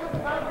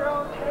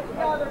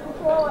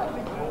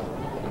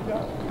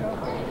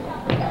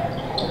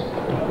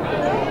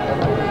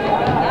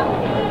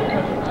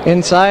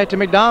 Inside to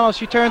McDonald.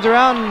 She turns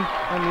around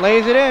and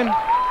lays it in.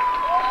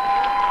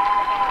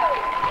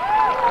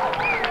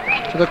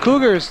 So the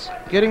Cougars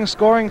getting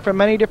scoring from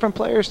many different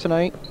players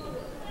tonight.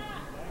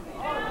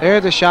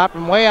 There's a shot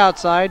from way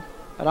outside.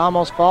 It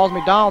almost falls.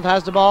 McDonald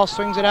has the ball,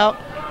 swings it out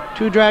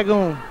to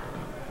Dragoon.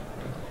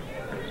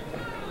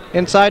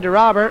 Inside to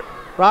Robert.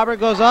 Robert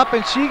goes up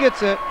and she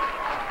gets it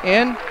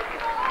in.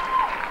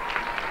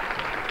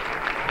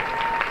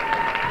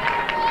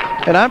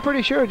 And I'm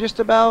pretty sure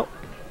just about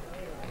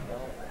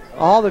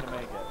all the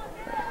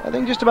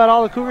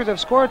Cougars have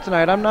scored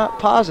tonight. I'm not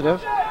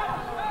positive.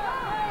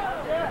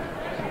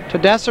 To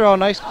Desero,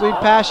 nice lead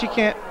pass. She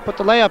can't put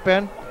the layup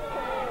in.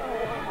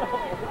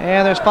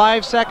 And there's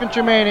 5 seconds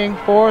remaining.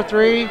 4,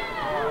 3,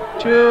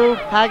 2.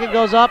 Haggett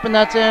goes up and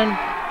that's in.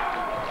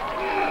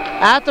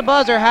 At the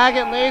buzzer,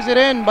 Haggett lays it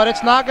in, but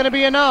it's not going to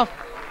be enough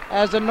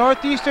as the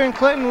Northeastern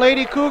Clinton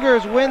Lady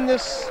Cougars win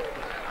this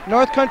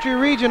North Country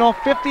Regional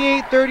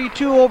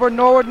 58-32 over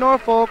Norwood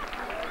Norfolk,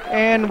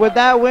 and with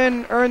that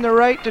win earn the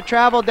right to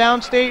travel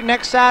downstate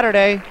next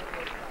Saturday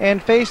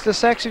and face the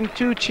Section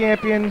 2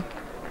 champion,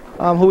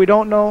 who we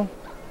don't know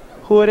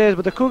who it is,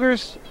 but the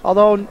Cougars,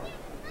 although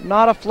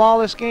not a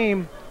flawless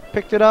game,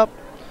 picked it up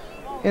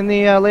in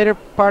the later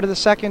part of the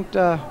second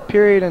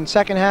period and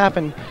second half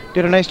and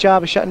did a nice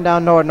job of shutting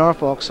down Norwood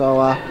Norfolk.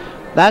 So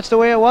that's the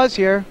way it was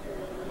here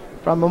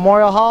from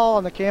Memorial Hall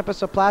on the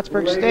campus of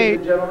Plattsburgh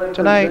State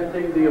tonight.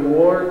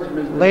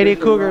 Lady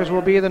Cougars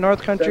will be the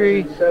North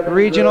Country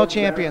Regional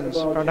Champions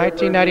for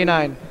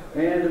 1999.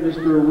 And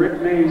Mr.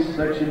 Rick Mays,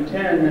 Section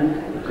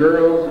 10,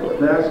 girls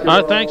basketball.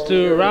 Our thanks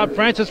to Rob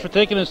Francis for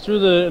taking us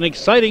through an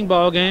exciting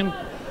ball game.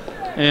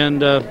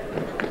 And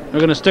we're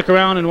going to stick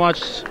around and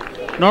watch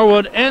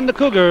Norwood and the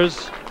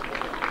Cougars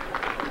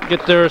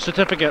get their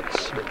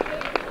certificates.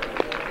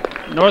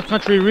 North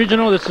Country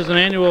Regional, this is an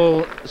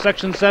annual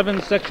Section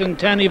 7, Section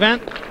 10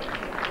 event.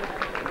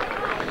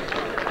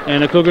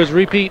 And the Cougars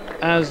repeat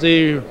as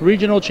the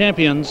regional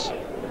champions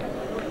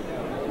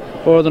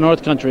for the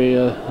North Country.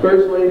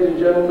 First, ladies and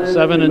gentlemen,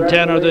 7 and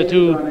 10 are the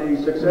two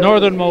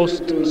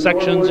northernmost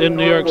sections in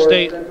New York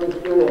State.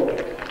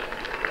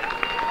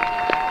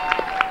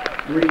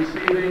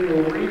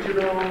 Receiving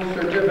regional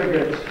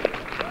certificates,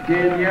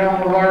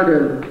 Danielle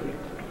Harder.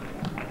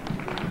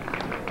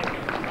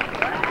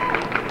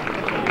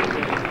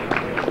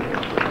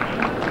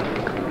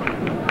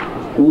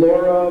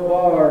 Laura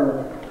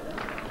Barr.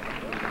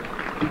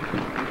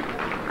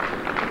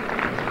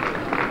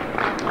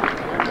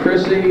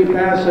 Chrissy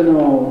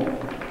Passano.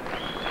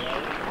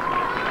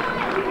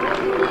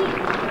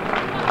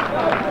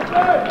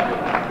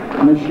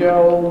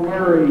 Michelle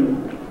Murray.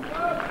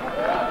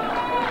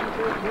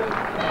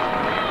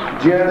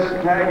 Jess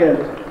Haggett.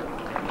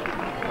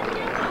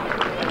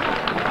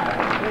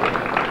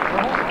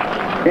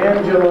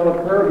 Angela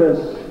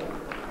Purvis.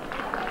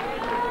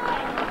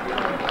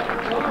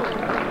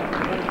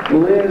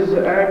 Liz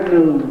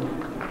Agnew.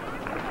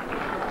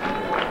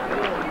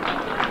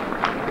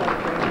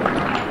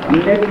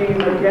 Nikki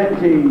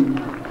McKenty.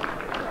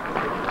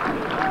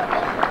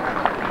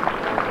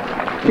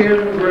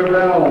 Kim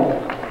Gravel.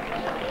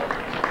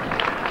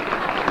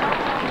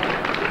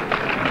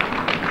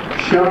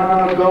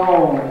 Shauna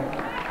Gall.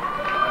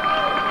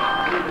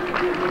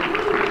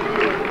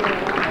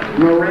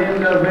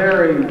 Miranda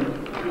Berry.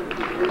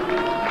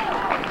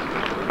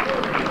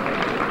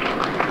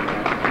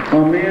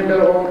 Amanda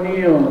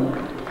O'Neill.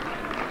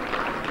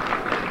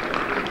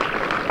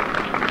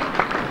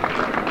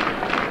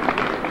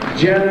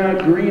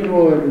 Jenna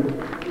Greenwood.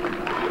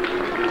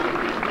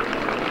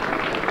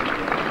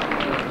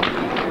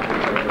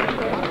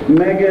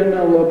 Megan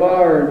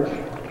Labarge.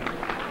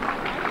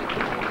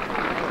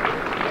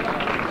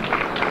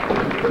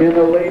 And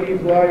the Lady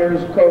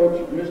Flyers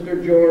coach,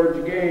 Mr.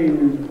 George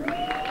Gaines.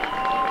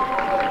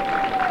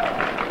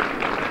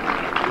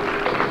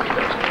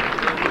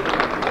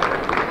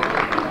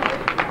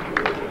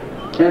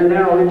 And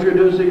now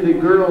introducing the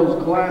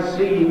girls Class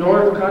C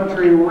North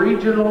Country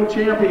Regional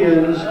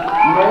Champions,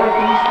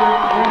 Northeastern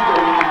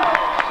Clinton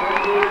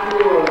Central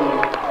School.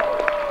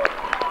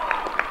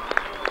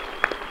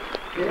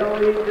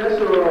 Haley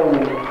Desero.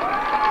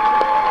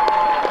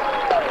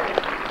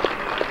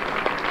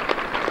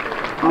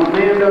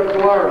 Amanda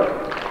Clark.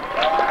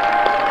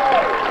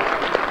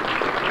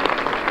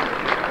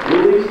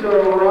 Lisa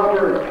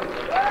Robert.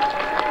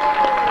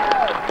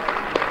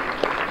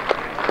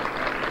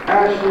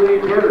 Ashley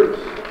Burtz.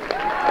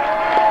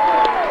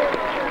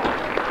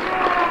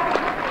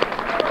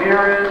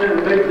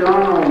 Aaron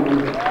McDonald.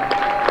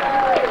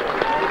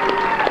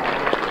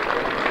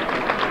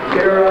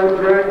 Kara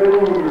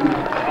Dragoon.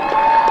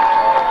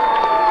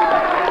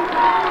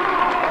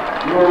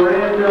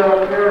 Miranda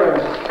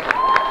Harris.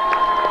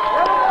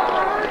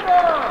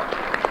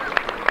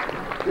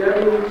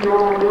 Debbie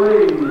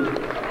Trombley.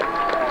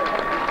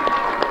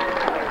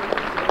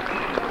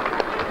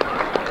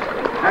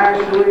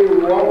 Ashley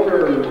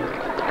Walter.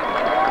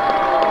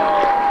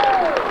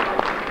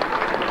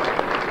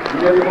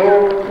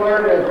 Nicole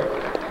Cardiff.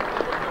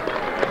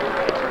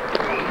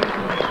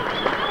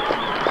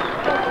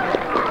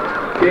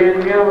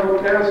 Danielle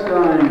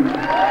Castine.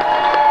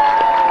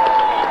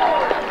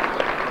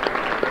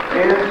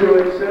 And to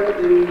accept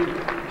the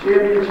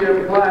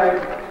championship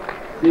plaque,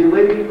 the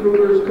Lady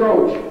Cougars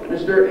coach,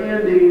 Mr.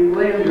 Andy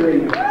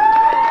Landry.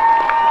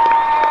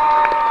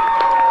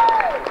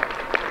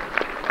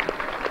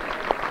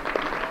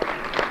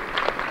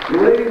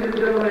 Ladies and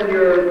gentlemen,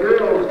 your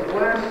girls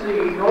Class C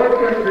North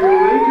Country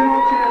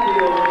Regional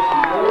Champions,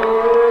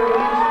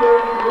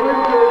 Northeastern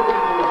Clinton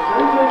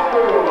Central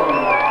School.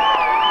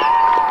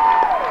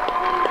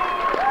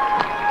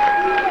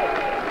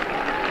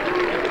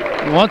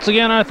 Once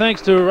again, our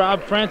thanks to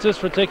Rob Francis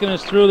for taking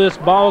us through this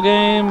ball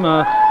game.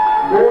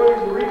 Boys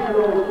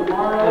regionals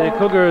tomorrow the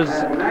Cougars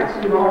at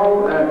Maxey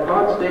Hall at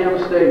Potsdam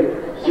State.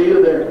 See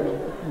you there.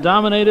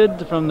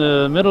 Dominated from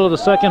the middle of the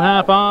second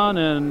half on,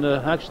 and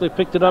actually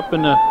picked it up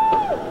in the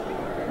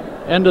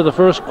end of the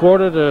first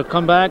quarter to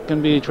come back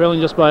and be trailing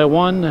just by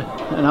one.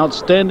 An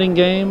outstanding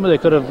game. They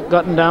could have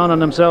gotten down on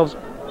themselves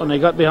when they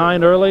got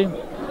behind early,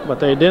 but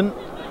they didn't.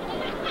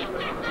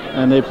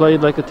 And they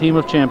played like a team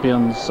of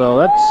champions. So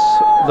that's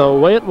the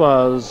way it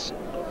was.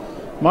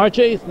 March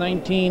 8th,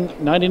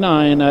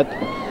 1999 at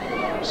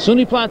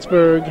SUNY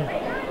Plattsburgh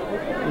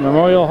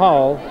Memorial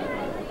Hall.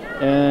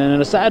 And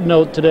on a sad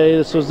note today,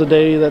 this was the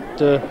day that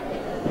the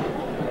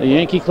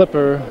Yankee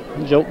Clipper,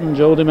 Jolton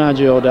Joe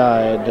DiMaggio,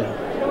 died.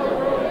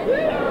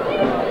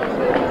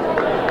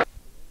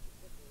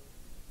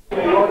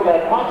 New York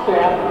at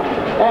Potsdam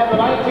and the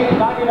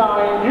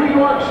 1999 New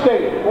York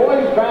State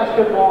Boys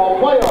Basketball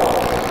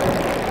Playoff.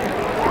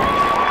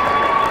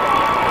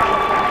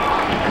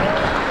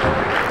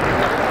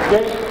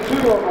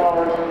 Game 2 of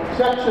our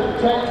Section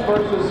 10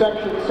 versus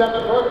Section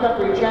 7 North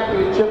Country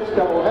Championships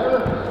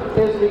doubleheader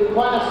is the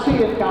Class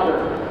C encounter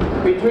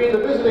between the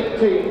visiting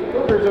team,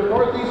 Cougars of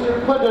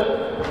Northeastern Clinton,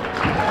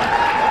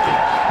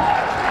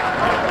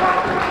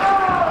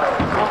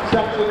 on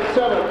Section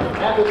 7,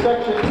 and the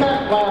Section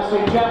 10 Class C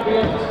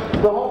champions,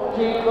 the home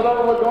team, the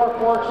Norwood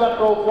Norfolk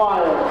Central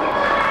Flyers.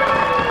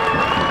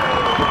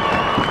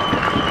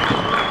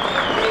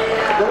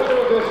 The winner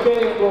of this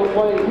game will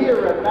play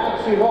here at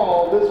Maxey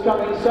Hall this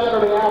coming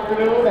Saturday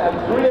afternoon at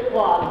 3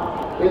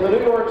 o'clock in the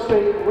New York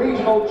State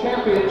Regional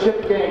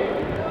Championship game.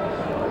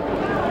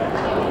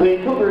 The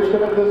Cougars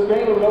come into this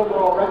game with an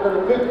overall record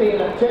of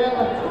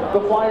 15-10, the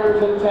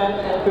Flyers at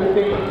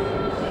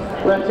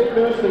 10-15. Let's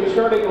introduce the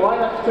starting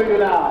lineups to you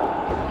now.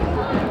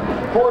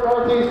 For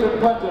Northeastern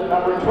Clinton,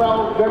 number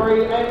 12,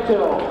 Barry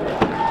Anctil.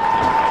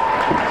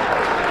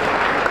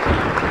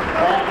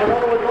 And for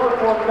Norwood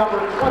Norfolk, number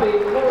 20,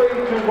 Lori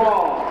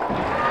Duval.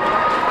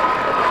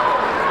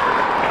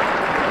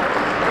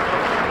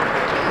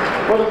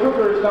 For the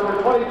Cougars,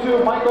 number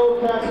 22, Michael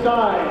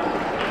Castine.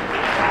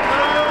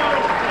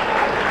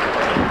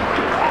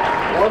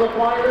 For the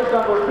Flyers,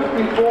 number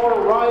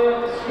 54, Ryan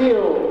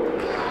Skills.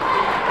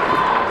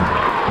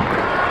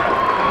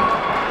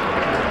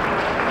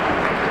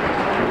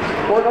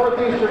 For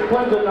Northeastern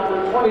Clinton, number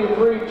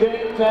 23,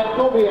 James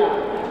Ankoviak.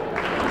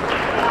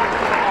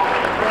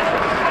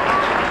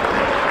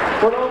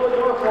 For Norwood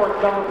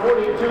Norfolk, number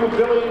 42,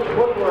 Billy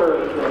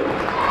Woodward.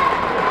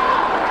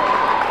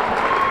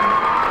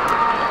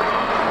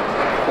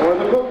 For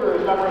the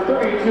Cougars, number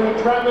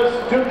 32, Travis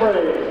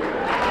Dubray.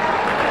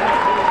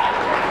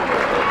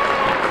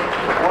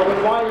 For the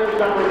Flyers,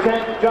 number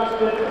 10,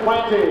 Justin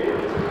Planty.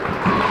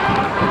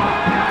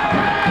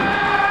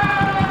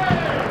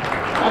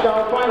 And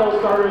our final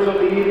starters of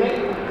the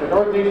evening, for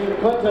Northeastern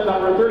Clinton,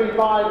 number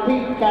 35,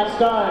 Pete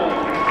Castine.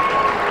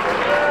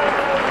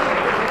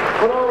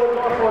 For Norwood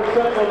Norfolk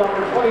Central,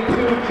 number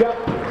 22, Jeff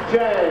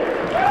Jay.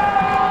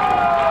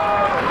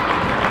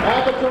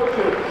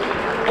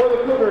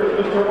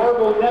 Mr.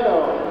 Orville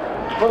Netto.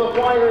 For the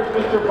Flyers,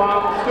 Mr.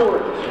 Bob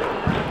Stewart.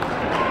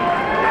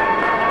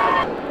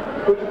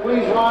 Would you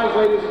please rise,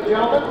 ladies and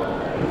gentlemen?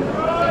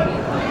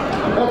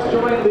 Let's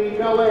join the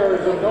Bel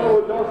Airs of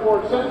Norwood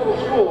Norfolk Central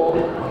School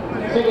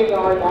singing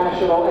our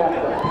national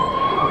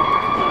anthem.